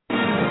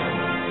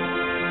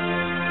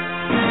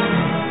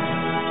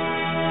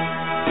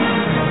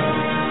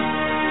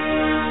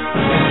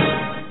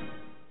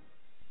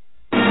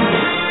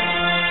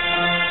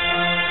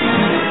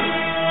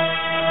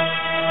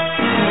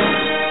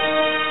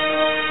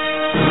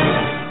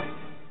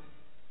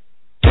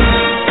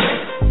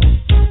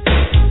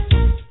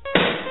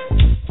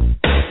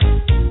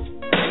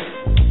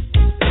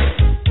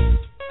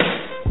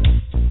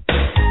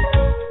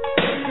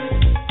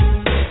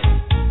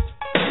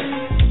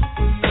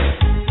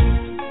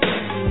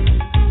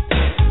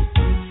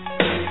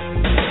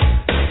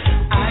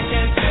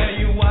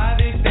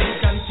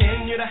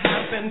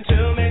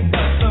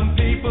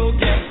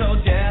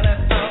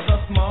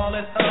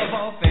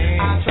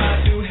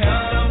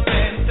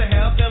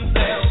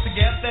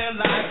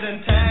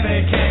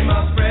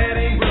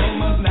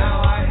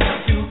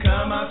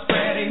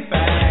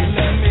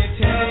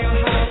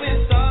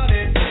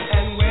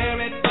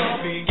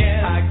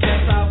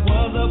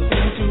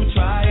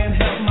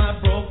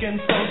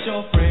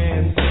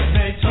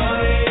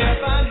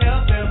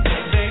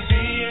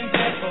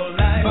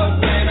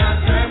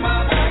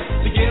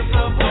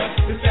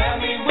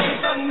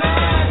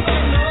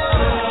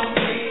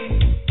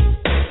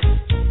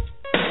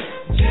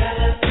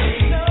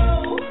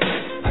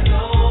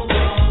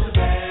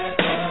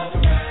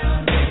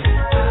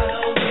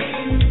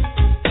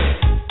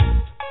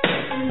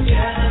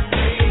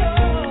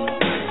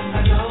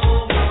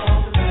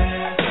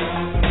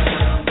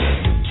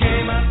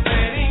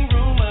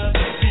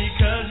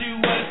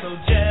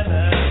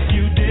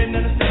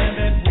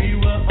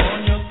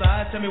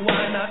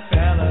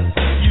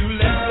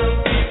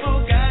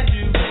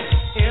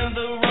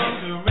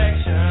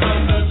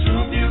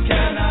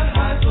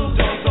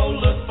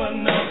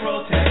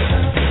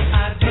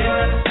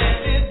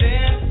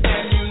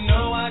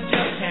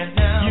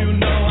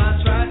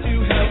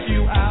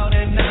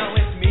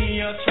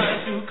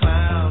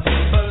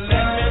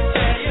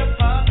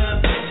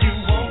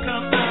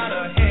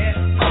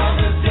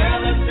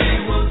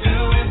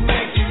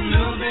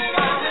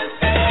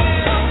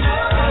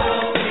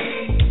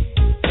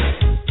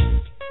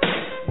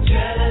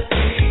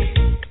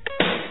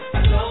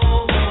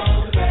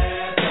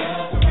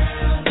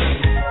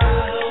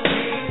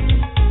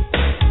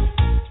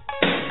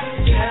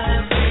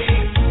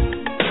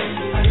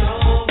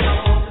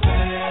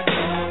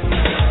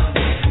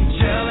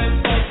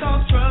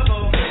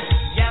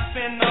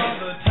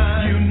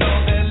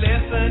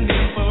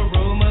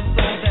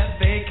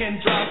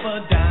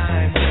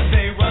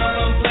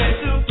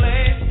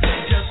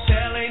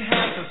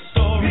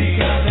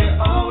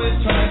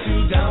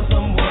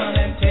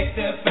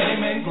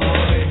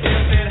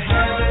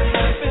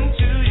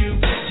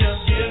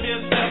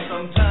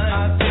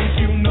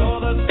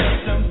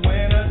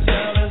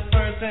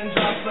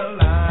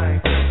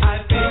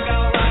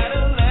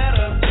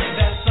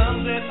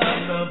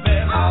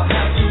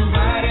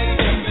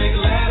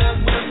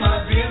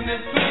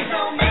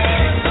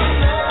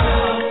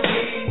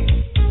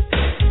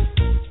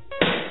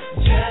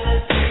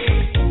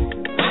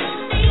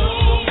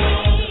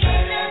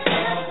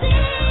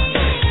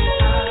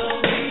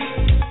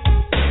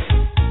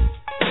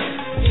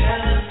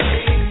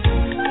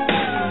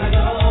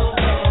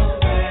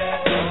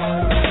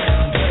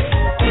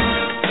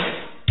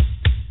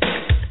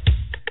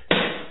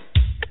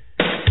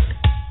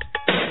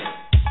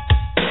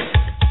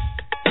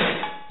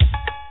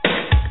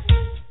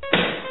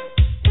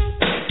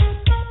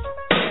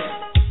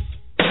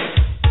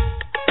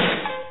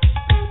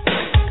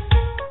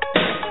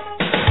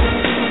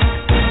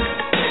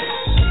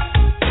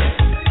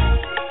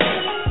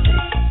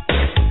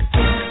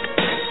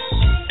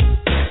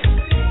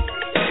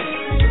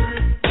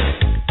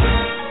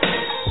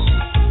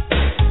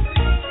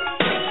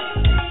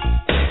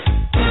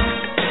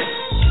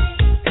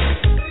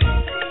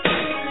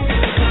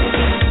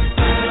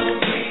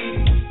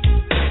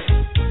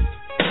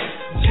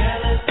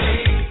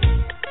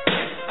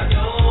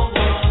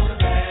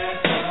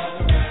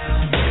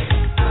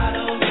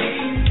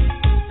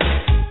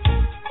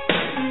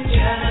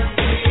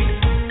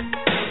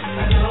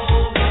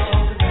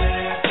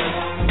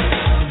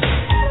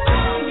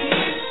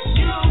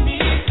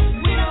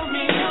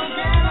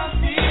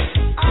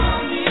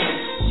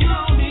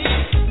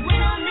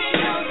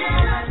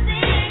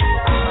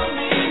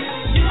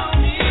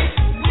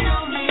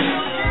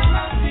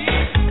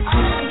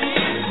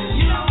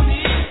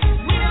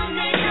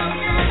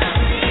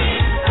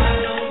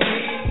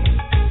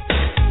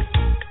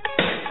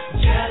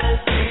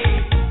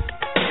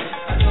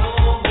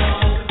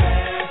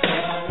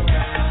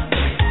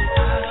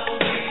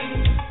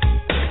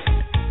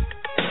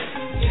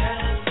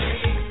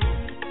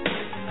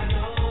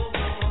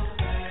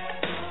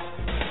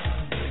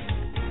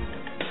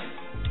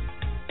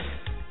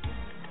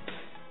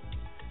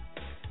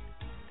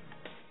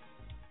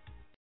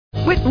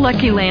 With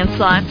Lucky Land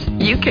Slots,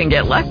 you can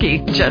get lucky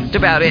just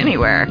about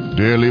anywhere.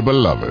 Dearly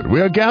beloved, we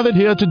are gathered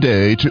here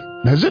today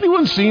to... Has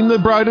anyone seen the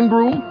bride and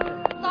groom?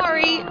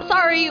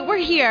 Sorry, we're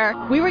here.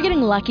 We were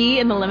getting lucky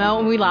in the limo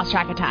and we lost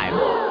track of time.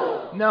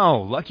 No,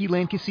 Lucky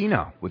Land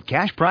Casino, with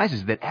cash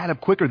prizes that add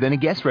up quicker than a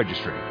guest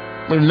registry.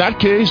 In that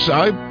case,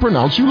 I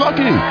pronounce you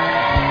lucky.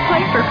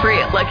 Play for free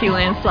at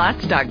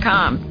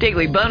LuckyLandSlots.com.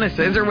 Daily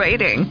bonuses are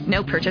waiting.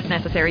 No purchase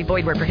necessary.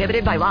 Void where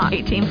prohibited by law.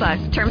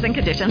 18+. Terms and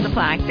conditions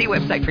apply. See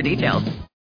website for details.